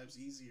people's lives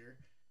easier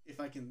if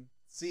I can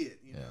see it,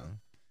 you know.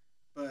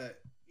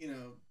 But, you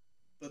know,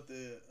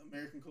 the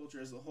American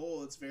culture as a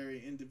whole, it's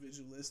very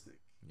individualistic.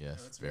 Yes, you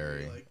know, it's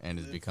very. like, And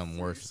it's live become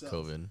for worse with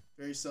yourself. COVID.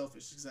 Very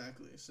selfish,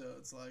 exactly. So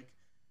it's like,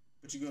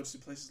 but you go to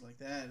places like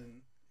that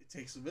and it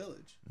takes a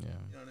village. Yeah.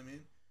 You know what I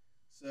mean?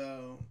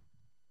 So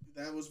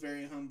that was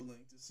very humbling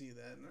to see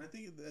that. And I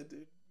think that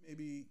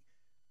maybe,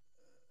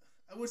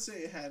 I would say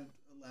it had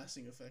a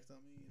lasting effect on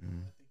me. You know,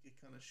 I think it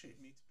kind of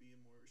shaped me to be a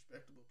more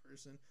respectable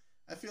person.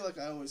 I feel like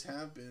I always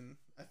have been.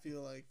 I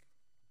feel like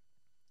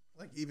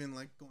even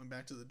like going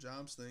back to the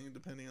jobs thing,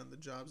 depending on the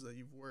jobs that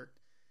you've worked,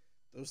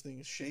 those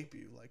things shape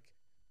you. Like,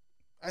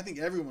 I think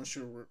everyone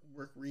should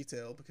work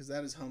retail because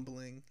that is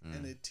humbling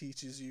and it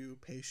teaches you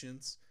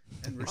patience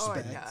and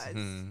respect.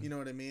 You know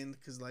what I mean?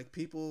 Because like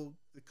people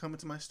that come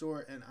into my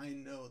store and I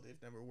know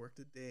they've never worked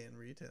a day in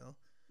retail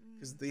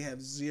because they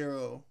have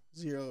zero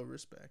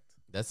respect.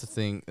 That's the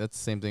thing. That's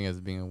the same thing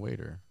as being a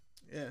waiter.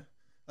 Yeah,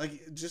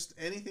 like just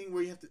anything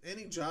where you have to,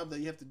 any job that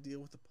you have to deal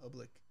with the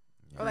public,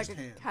 Or like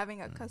firsthand.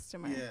 having a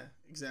customer. Yeah,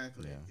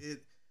 exactly. Yeah.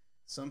 It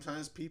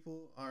sometimes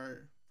people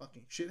are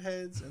fucking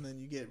shitheads, and then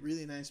you get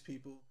really nice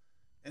people,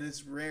 and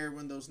it's rare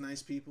when those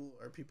nice people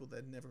are people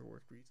that never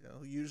worked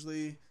retail.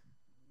 Usually,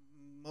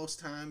 most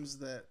times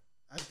that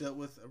I've dealt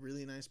with a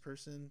really nice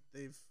person,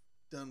 they've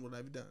done what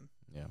I've done.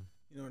 Yeah.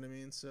 You know what I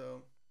mean?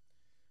 So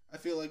I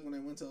feel like when I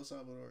went to El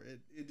Salvador,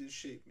 it did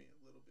shape me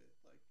a little bit.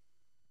 Like,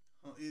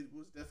 it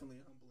was definitely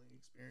a humbling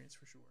experience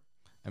for sure.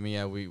 I mean,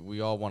 yeah,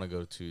 we all want to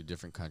go to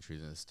different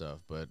countries and stuff,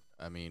 but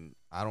I mean,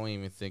 I don't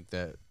even think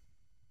that,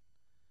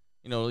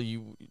 you know,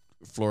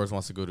 Flores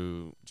wants to go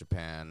to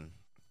Japan.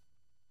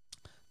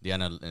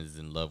 Diana is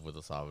in love with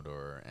El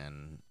Salvador,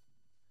 and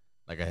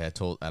like I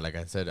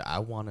said, I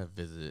want to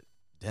visit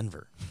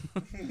Denver.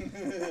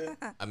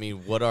 I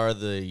mean, what are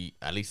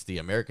at least the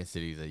American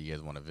cities that you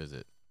guys want to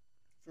visit?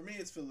 For me,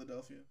 it's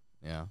Philadelphia.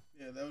 Yeah.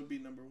 Yeah, that would be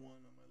number one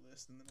on my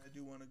list, and then I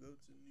do want to go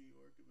to New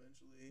York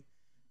eventually.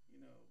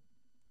 You know,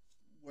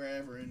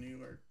 wherever in New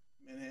York,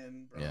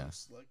 Manhattan,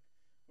 Bronx, like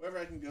wherever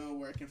I can go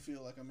where I can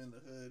feel like I'm in the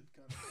hood,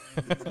 kind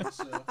of thing. You know?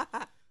 So,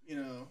 you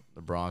know,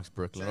 The Bronx,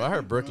 Brooklyn. Exactly, Well, I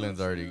heard Brooklyn's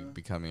Bronx, already yeah.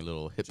 becoming a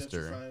little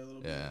hipster. gentrify a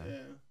little Yeah. bit.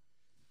 Yeah.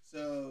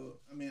 So,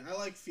 I mean, I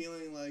like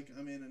feeling like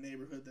I'm in a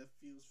neighborhood that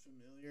feels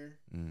familiar.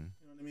 Mm.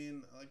 You know what I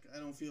mean? Like, I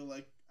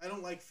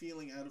don't like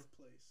feeling out of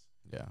place.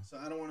 Yeah. So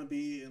I don't want to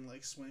be in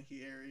like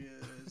swanky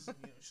areas, you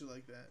know, shit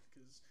like that,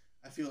 because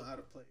I feel out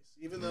of place.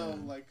 Even though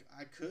like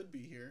I could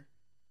be here,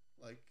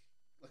 like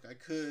I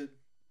could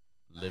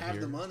Live have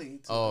here? the money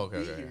to Oh,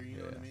 okay, be okay, here. You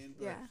know what I yeah. mean?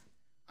 But Yeah.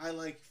 I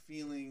like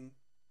feeling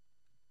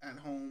at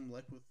home,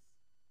 like with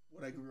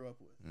what I grew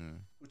up with,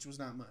 which was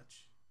not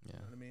much. Yeah. You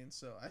know what I mean?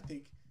 So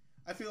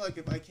I feel like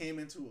if I came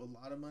into a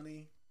lot of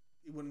money,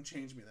 it wouldn't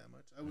change me that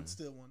much. I would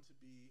still want to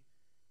be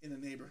in a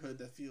neighborhood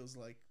that feels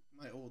like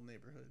my old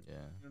neighborhood. Yeah.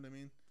 You know what I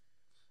mean?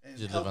 And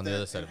Just help live on the that,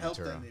 other side and of help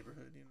Ventura. that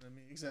neighborhood. You know what I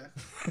mean?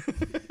 Exactly.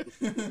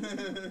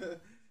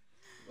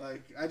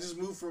 Like I just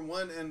moved from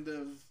one end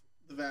of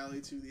the valley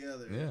to the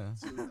other. Yeah.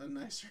 To a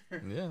nicer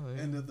Yeah.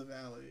 end of the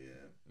valley.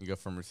 Yeah. You go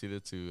from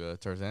Reseda to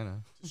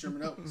Tarzana. To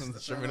Sherman Oaks.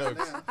 That's Sherman where I'm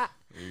Oaks. at now.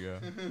 There you go.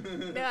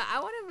 No, I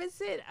want to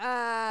visit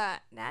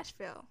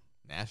Nashville.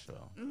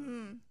 Nashville.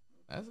 Mm-hmm.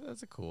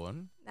 That's a cool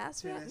one.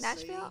 Nashville, Tennessee.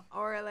 Nashville,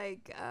 or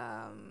like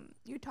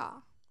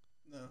Utah.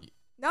 No,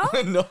 No,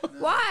 no. no.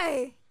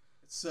 why?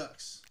 It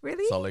sucks.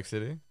 Really? Salt Lake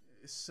City.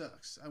 It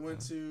sucks. I went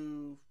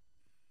to,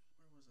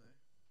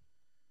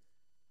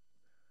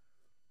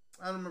 where was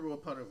I don't remember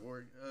what part of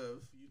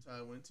Utah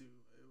I went to.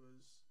 It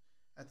was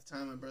at the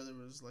time my brother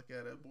was like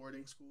at a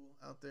boarding school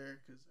out there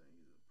because he's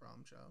a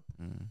problem child.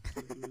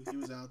 So he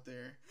was out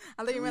there.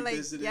 I thought you were like,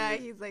 yeah,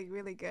 he's like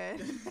really good.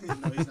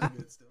 No, he's not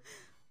good still.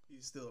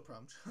 He's still a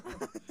problem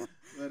child.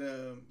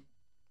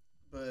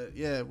 But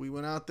yeah, we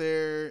went out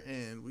there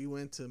and we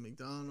went to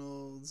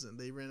McDonald's and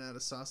they ran out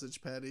of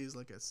sausage patties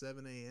like at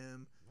 7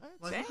 a.m.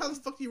 Like, how the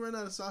fuck do you run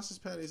out of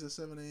sausage patties at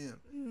 7 a.m.?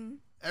 Mm-hmm.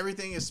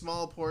 Everything is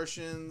small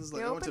portions.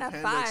 Like, I went to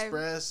Panda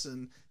Express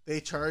and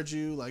they charge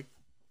you like,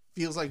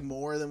 feels like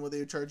more than what they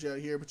would charge you out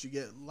here, but you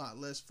get a lot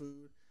less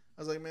food.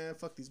 I was like, man,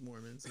 fuck these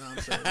Mormons. No, I'm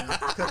sorry. No,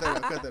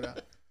 cut that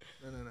out.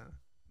 No.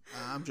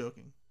 I'm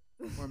joking.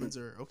 Mormons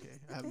are okay.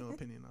 I have no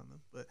opinion on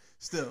them. But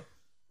still,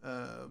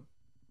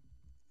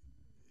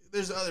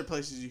 there's other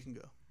places you can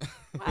go.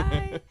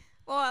 Why?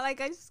 Well, like,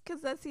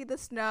 because I see the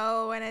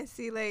snow and I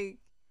see, like,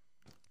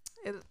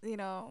 it,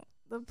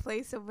 the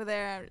place over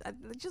there.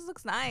 It just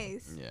looks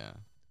nice. Yeah.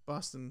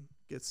 Boston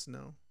gets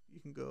snow.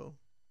 You can go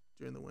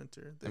during the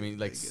winter. I mean,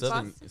 like,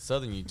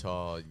 southern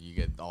Utah, you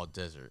get all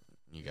desert.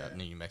 You got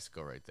New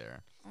Mexico right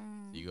there.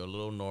 You go a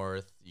little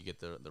north, you get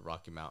the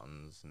Rocky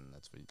Mountains, and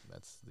that's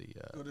the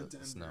go to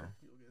Denver, snow.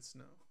 You'll get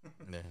snow.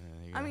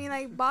 I mean,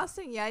 like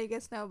Boston, you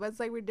get snow, but it's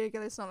like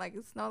ridiculous snow. Like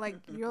it's snow, like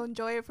you'll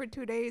enjoy it for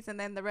 2 days, and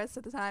then the rest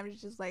of the time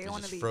it's just like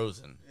it's just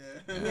frozen.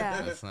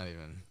 Yeah. That's not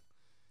even.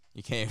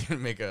 You can't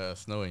even make a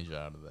snow angel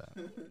out of that.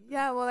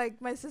 Yeah, well,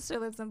 like my sister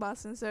lives in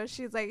Boston, so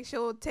she's like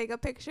she'll take a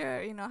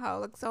picture, how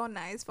it looks so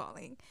nice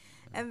falling,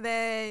 and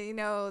then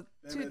then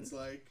it's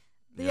like.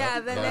 Yeah,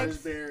 the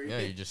next you're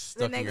just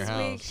stuck in your house.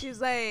 The next week, she's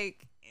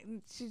like,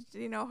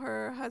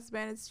 her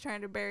husband is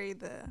trying to bury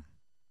the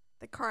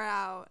car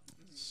out.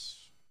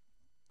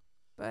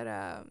 But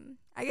I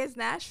guess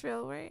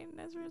Nashville, right?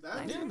 That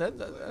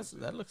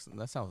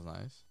sounds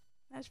nice.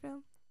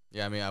 Nashville.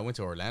 Yeah, I mean, I went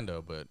to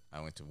Orlando, but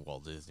I went to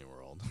Walt Disney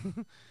World,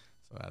 so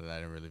I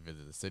didn't really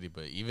visit the city.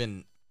 But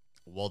even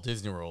Walt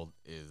Disney World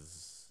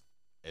is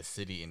a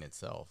city in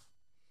itself.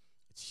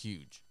 It's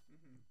huge.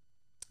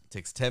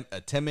 Takes a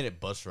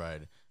 10-minute bus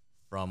ride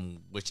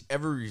from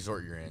whichever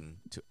resort you're in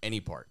to any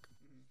park.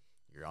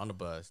 You're on the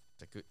bus,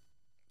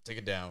 take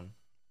it down.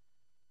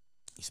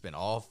 You spend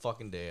all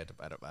fucking day at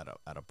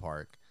a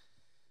park.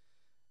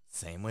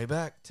 Same way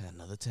back to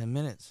another 10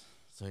 minutes.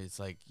 So it's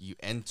like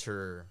it's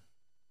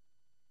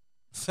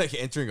like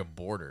entering a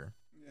border.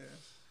 Yeah.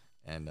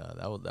 And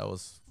that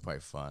was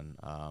quite fun.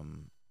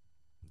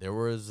 There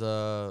was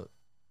I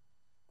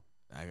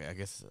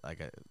guess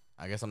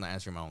I'm not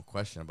answering my own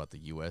question about the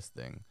U.S.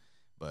 thing,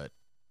 but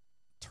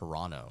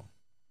Toronto.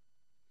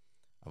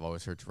 I've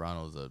always heard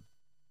Toronto is a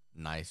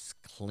nice,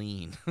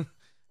 clean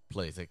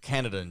place. Like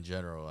Canada in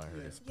general, I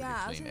heard it's pretty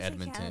clean.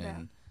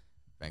 Edmonton,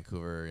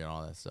 Vancouver,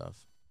 all that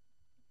stuff.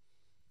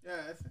 Yeah,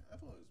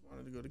 I've always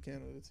wanted to go to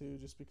Canada too,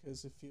 just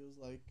because it feels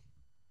like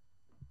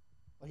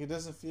it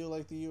doesn't feel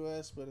like the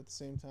U.S., but at the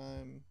same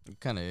time, it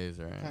kind of is,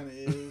 right? It kind of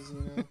is,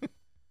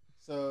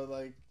 So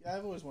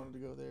I've always wanted to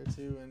go there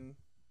too, and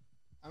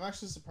I'm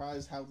actually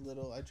surprised how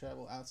little I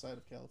travel outside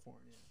of California.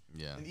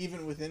 Yeah. And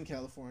even within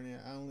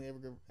California, I only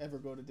ever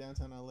go to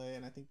downtown LA,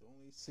 and I think the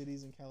only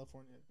cities in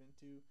California I've been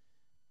to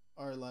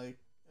are like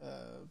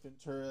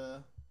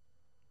Ventura,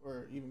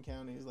 or even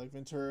counties like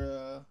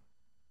Ventura,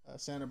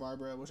 Santa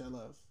Barbara, which I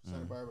love.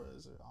 Santa Barbara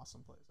is an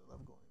awesome place. I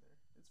love going there.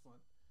 It's fun.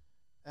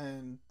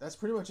 And that's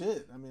pretty much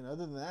it. I mean,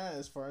 other than that,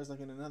 as far as like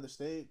in another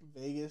state,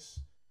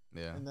 Vegas.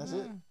 Yeah. And that's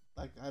it.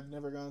 Like, I've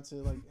never gone to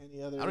like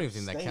any other. I don't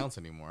even think that counts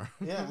anymore.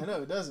 Yeah, I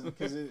know it doesn't,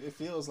 because it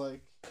feels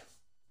like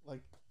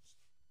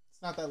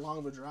it's not that long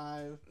of a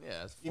drive.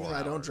 Yeah, it's 4 even though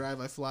I don't drive,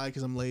 I fly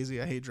because I'm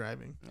lazy. I hate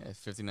driving. Yeah, it's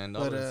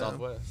 $59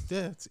 Southwest.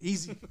 Yeah, it's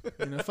easy.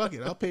 Fuck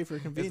it, I'll pay for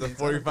convenience. It's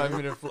a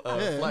 45-minute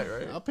flight,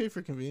 right? I'll pay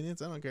for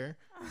convenience. I don't care.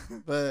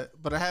 But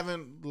I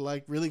haven't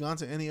really gone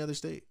to any other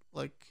state.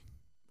 Like,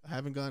 I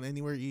haven't gone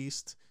anywhere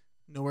east,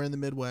 nowhere in the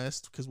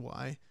Midwest, because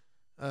why?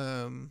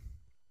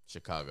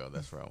 Chicago,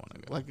 that's where I want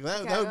to go. Like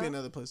that would be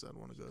another place I'd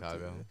want to go to.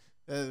 Chicago.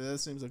 That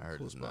seems like a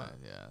cool spot.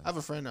 Nice, yeah. I have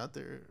a friend out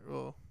there.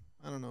 Well,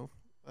 I don't know.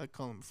 I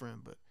call him a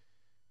friend, but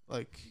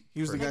like he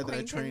was the guy that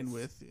I trained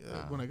with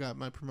when I got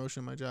my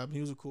promotion, my job.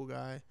 He was a cool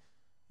guy,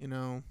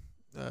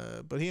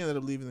 but he ended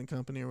up leaving the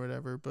company or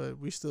whatever. But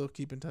we still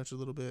keep in touch a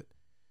little bit.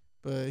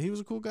 But he was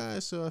a cool guy,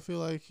 so I feel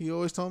like he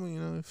always told me,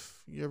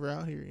 if you're ever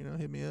out here,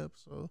 hit me up.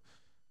 So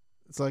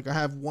it's like I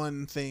have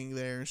one thing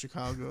there in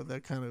Chicago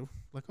that kind of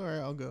like, all right,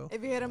 I'll go.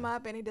 If you hit him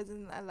up and he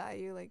doesn't allow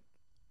you, like,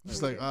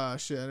 just like,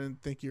 shit, I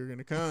didn't think you were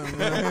gonna come.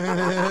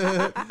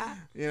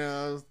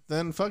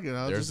 Then fuck it.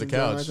 There's just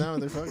enjoy my time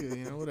with her. Fuck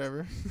it,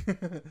 whatever.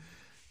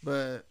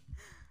 But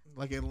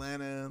like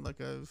Atlanta, like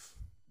I've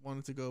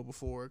wanted to go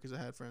before because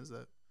I had friends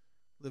that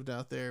lived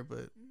out there,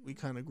 but we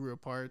kind of grew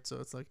apart, so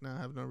it's like now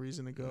I have no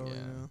reason to go.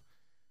 Yeah.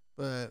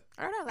 But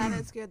I heard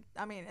Atlanta's good.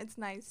 I mean, it's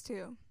nice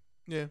too.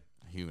 Yeah.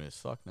 Humid as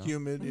fuck, no?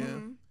 Humid, yeah.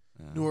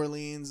 New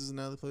Orleans is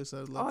another place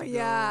I'd love to go.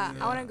 I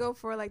want to go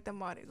for like the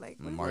Mardi Gras.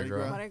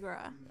 Mardi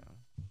Gras.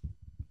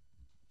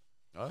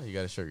 Oh, you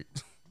gotta show you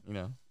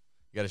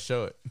gotta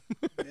show it.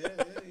 Yeah,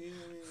 I mean,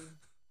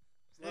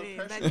 there's a lot of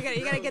But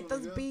you gotta get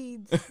those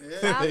beads Yeah,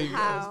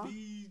 somehow. those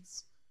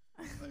beads.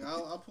 Like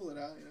I'll pull it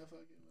out. You know, fuck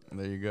it.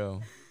 There you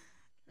go.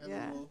 Have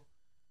Yeah. a little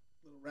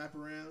wrap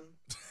around.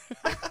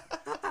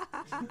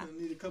 I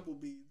need a couple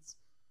beads.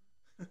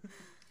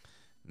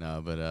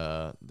 No,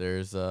 but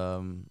there's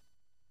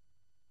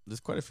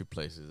quite a few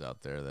places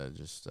out there that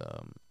just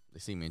they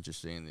seem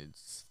interesting.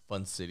 It's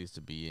fun cities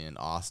to be in.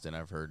 Austin,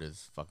 I've heard,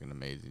 is fucking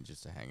amazing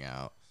just to hang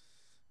out.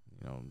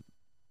 You know,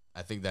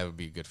 I think that would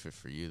be a good fit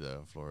for you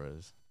though,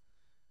 Flores.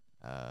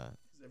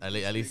 At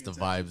least the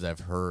vibes I've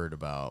heard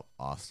about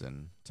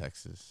Austin,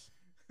 Texas.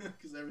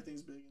 Because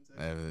everything's big in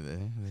Texas.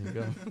 There you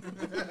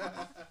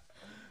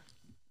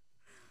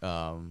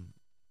go.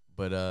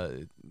 But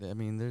I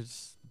mean,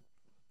 there's a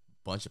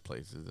bunch of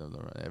places.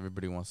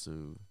 Everybody wants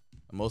to.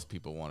 Most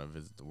people want to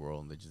visit the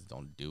world, and they just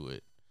don't do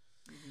it.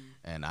 Mm-hmm.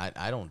 And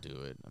I don't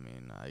do it. I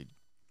mean,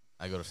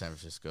 I go to San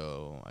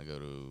Francisco. I go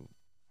to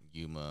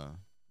Yuma,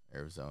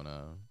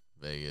 Arizona,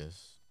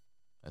 Vegas.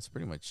 That's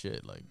pretty much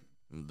it. Like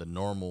my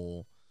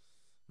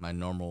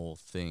normal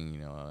thing.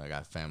 You know, I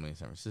got family in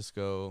San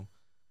Francisco.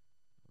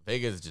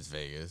 Vegas is just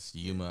Vegas.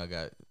 Yuma, I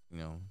got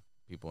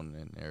people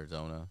in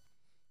Arizona.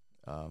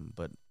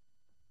 But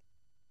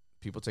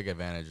people take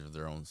advantage of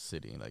their own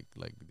city, like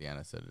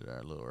Deanna said it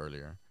a little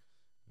earlier.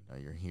 You know,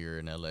 you're here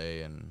in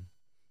LA, and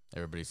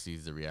everybody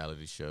sees the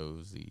reality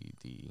shows.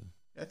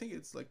 I think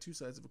it's like two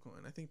sides of a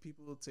coin. I think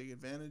people take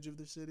advantage of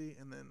their city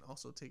and then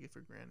also take it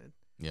for granted.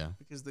 Yeah.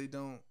 Because they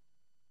don't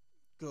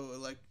go,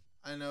 like,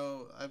 I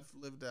know I've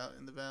lived out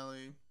in the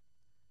Valley,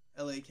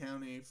 LA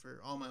County for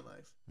all my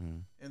life.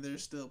 Mm. And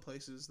there's still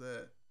places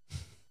that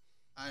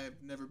I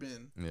have never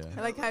been. Yeah.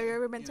 Like, have you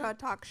ever been to a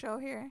talk show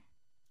here?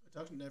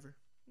 Never.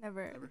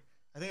 Never.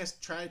 I think I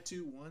tried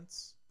to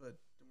once, but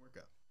didn't work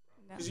out.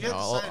 No. Because you have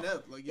to sign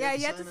up. Like, you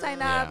have to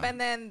sign up, and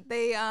then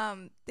they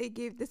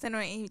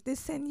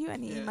send you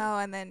an email,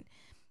 and then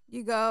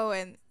you go,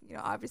 and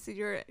obviously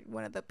you're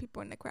one of the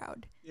people in the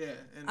crowd. Yeah,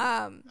 and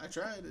I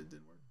tried, it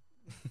didn't work.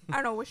 I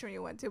don't know which one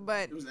you went to,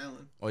 but it was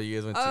Ellen. Oh, you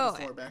guys went to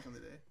before back in the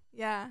day.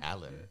 Yeah.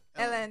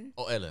 Ellen.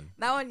 Oh, Ellen.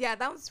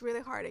 That was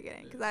really hard to get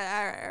in because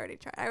I already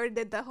tried. I already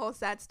did the whole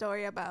sad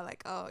story about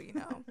like,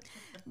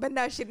 but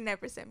no, she'd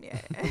never sent me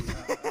it.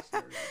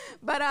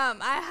 But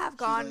I have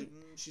gone. Like,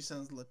 she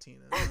sounds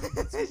Latina.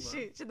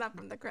 She's not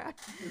from the crowd.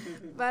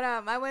 But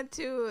I went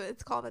to.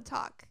 It's called The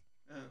Talk.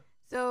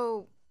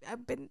 So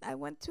I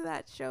went to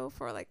that show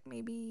for like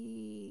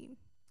maybe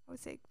I would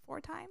say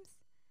 4 times.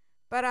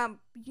 But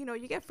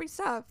you get free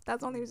stuff.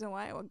 That's the only reason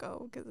why I would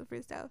go, because of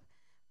free stuff.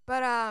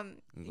 But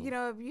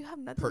if you have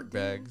nothing perk to do,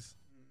 bags.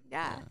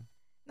 Yeah.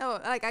 No,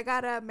 like I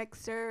got a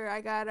mixer,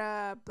 I got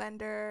a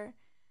blender,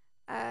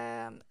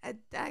 I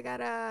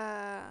got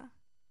a.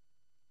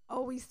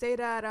 Oh, we stayed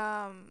at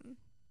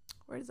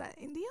where is that?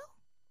 Indio?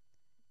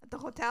 At the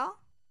hotel.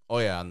 Oh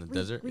yeah, on the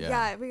desert. We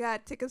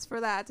got tickets for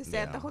that to stay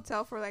at the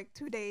hotel for like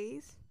 2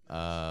 days.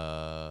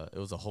 It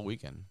was a whole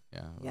weekend.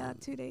 Yeah. Yeah,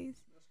 2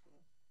 days.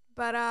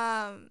 But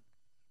I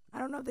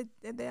don't know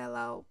if they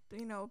allow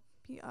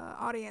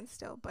audience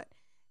still, but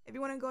if you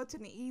want to go to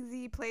an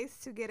easy place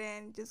to get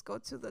in, just go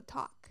to The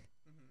Talk,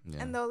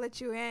 and they'll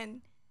let you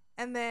in,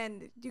 and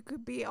then you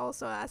could be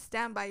also a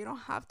standby. You don't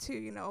have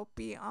to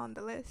be on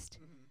the list,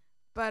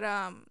 but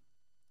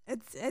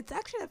it's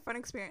actually a fun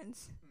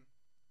experience.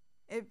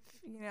 If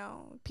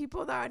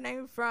people that are not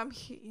even from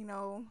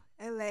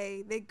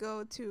LA, they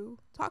go to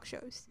talk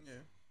shows,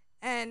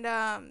 and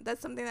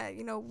that's something that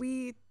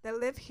we that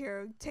live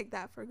here take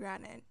that for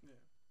granted.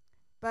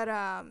 But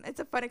it's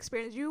a fun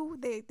experience.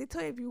 They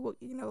tell you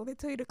they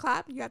tell you to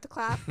clap, you have to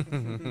clap.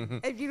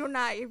 if you're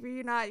not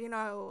you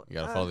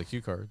gotta follow the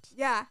cue cards.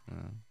 Yeah.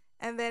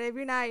 And then if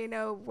you're not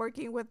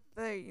working with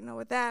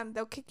with them,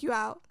 they'll kick you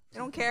out. They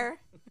don't care.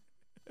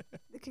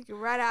 They kick you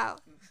right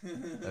out.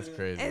 That's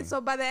crazy. And so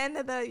by the end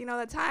of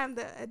the time,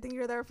 I think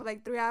you're there for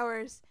like 3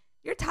 hours.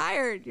 You're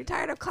tired. You're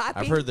tired of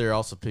clapping. I've heard they're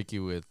also picky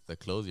with the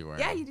clothes you're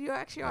wearing. Yeah, you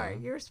actually are.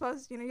 You're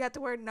supposed you have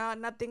to wear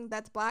nothing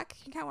that's black.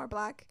 You can't wear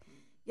black.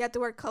 You have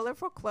to wear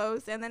colorful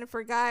clothes, and then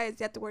for guys,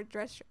 you have to wear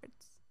dress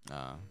shirts.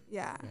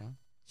 Yeah.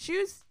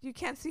 Shoes, you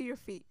can't see your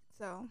feet,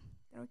 so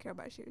they don't care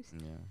about shoes.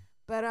 Yeah.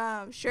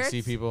 But shirts.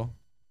 You see, people,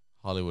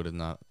 Hollywood is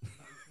not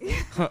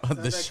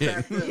the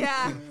shit.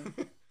 Yeah.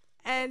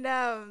 And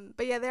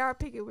but yeah, they are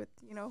picky with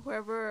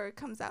whoever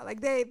comes out. Like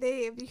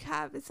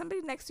if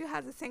somebody next to you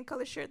has the same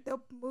color shirt,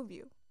 they'll move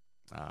you.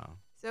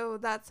 So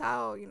that's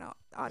how the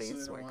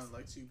audience so they don't works. Want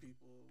like 2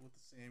 people with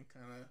the same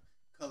kind of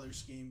color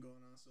scheme going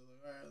on. So like,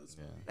 all right,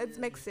 let's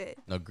mix it.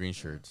 No green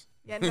shirts.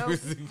 Yeah, no.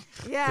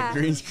 Yeah.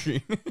 Green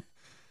screen.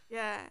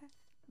 Yeah,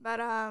 but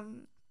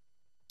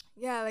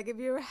yeah, like if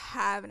you ever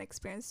have an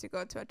experience to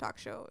go to a talk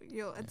show,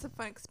 it's a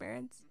fun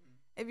experience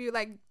if you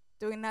like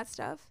doing that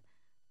stuff.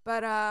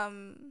 But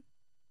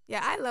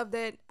yeah, I loved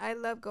it. I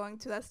love going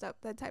to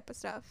that type of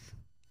stuff.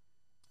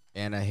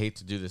 And I hate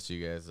to do this to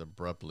you guys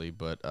abruptly,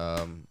 but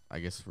I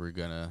guess we're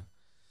gonna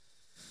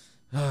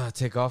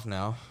take off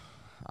now.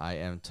 I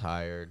am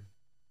tired,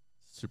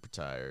 super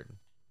tired.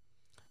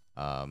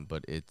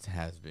 But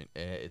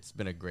it's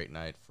been a great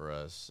night for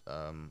us.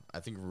 I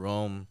think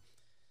Rome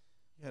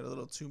You had a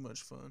little too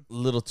much fun. A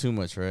little too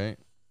much, right?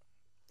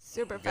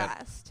 Super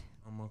fast.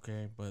 I'm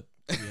okay, but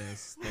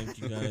yes, thank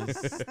you guys.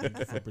 Thank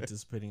you for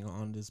participating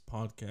on this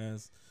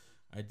podcast.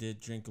 I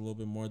did drink a little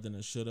bit more than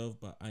I should have,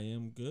 but I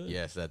am good.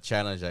 Yes, that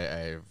challenge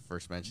I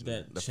first mentioned.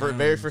 That The challenge.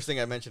 very first thing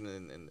I mentioned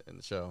in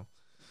the show.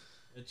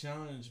 A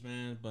challenge,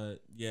 man.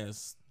 But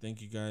yes,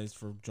 thank you guys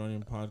for joining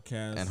the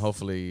podcast. And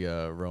hopefully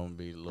Rome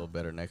be a little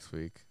better next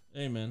week.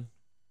 Hey, man.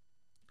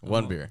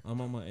 One beer.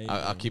 I'm on my A game.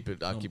 I'll keep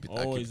it. I'll keep it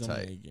always tight. on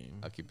my A game.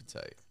 I'll keep it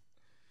tight.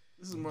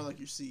 This is more like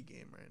your C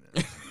game right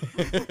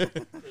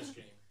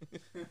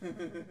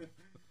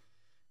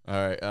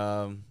All right.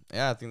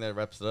 Yeah, I think that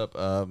wraps it up.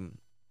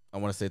 I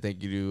want to say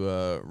thank you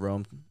to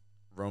Rome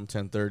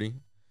 1030.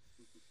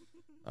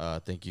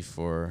 Thank you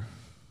for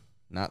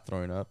not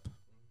throwing up.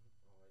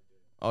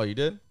 Oh, you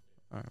did?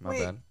 All right, my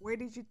bad. Where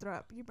did you throw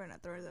up? You better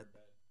not throw it.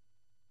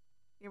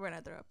 You better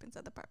not throw up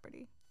inside the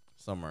property.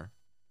 Somewhere.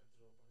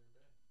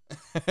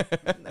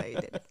 No, you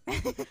didn't.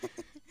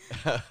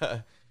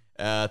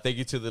 Thank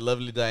you to the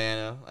lovely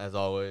Diana, as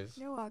always.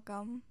 You're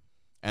welcome.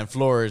 And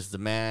Flores, the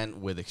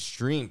man with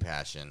extreme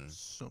passion.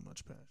 So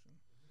much passion.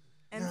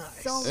 And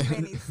Nice. so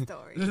many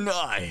stories.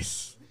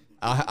 Nice.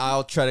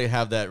 I'll try to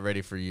have that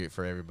ready for you,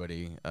 for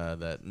everybody.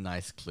 That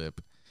nice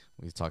clip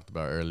we talked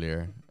about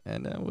earlier,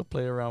 and we'll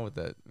play around with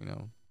that. You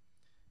know,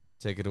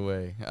 take it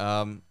away.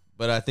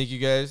 But I thank you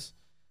guys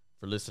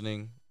for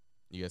listening.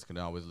 You guys can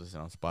always listen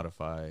on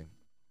Spotify,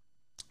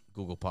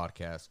 Google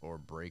Podcasts, or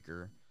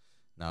Breaker.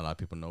 Not a lot of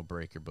people know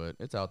Breaker, but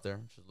it's out there.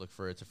 Just look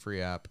for it. It's a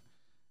free app.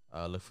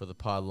 Look for the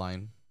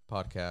Podline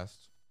podcast.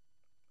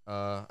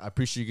 I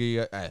appreciate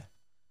you guys.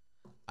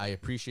 I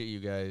appreciate you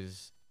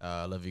guys.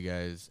 Love you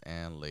guys,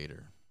 and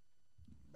later.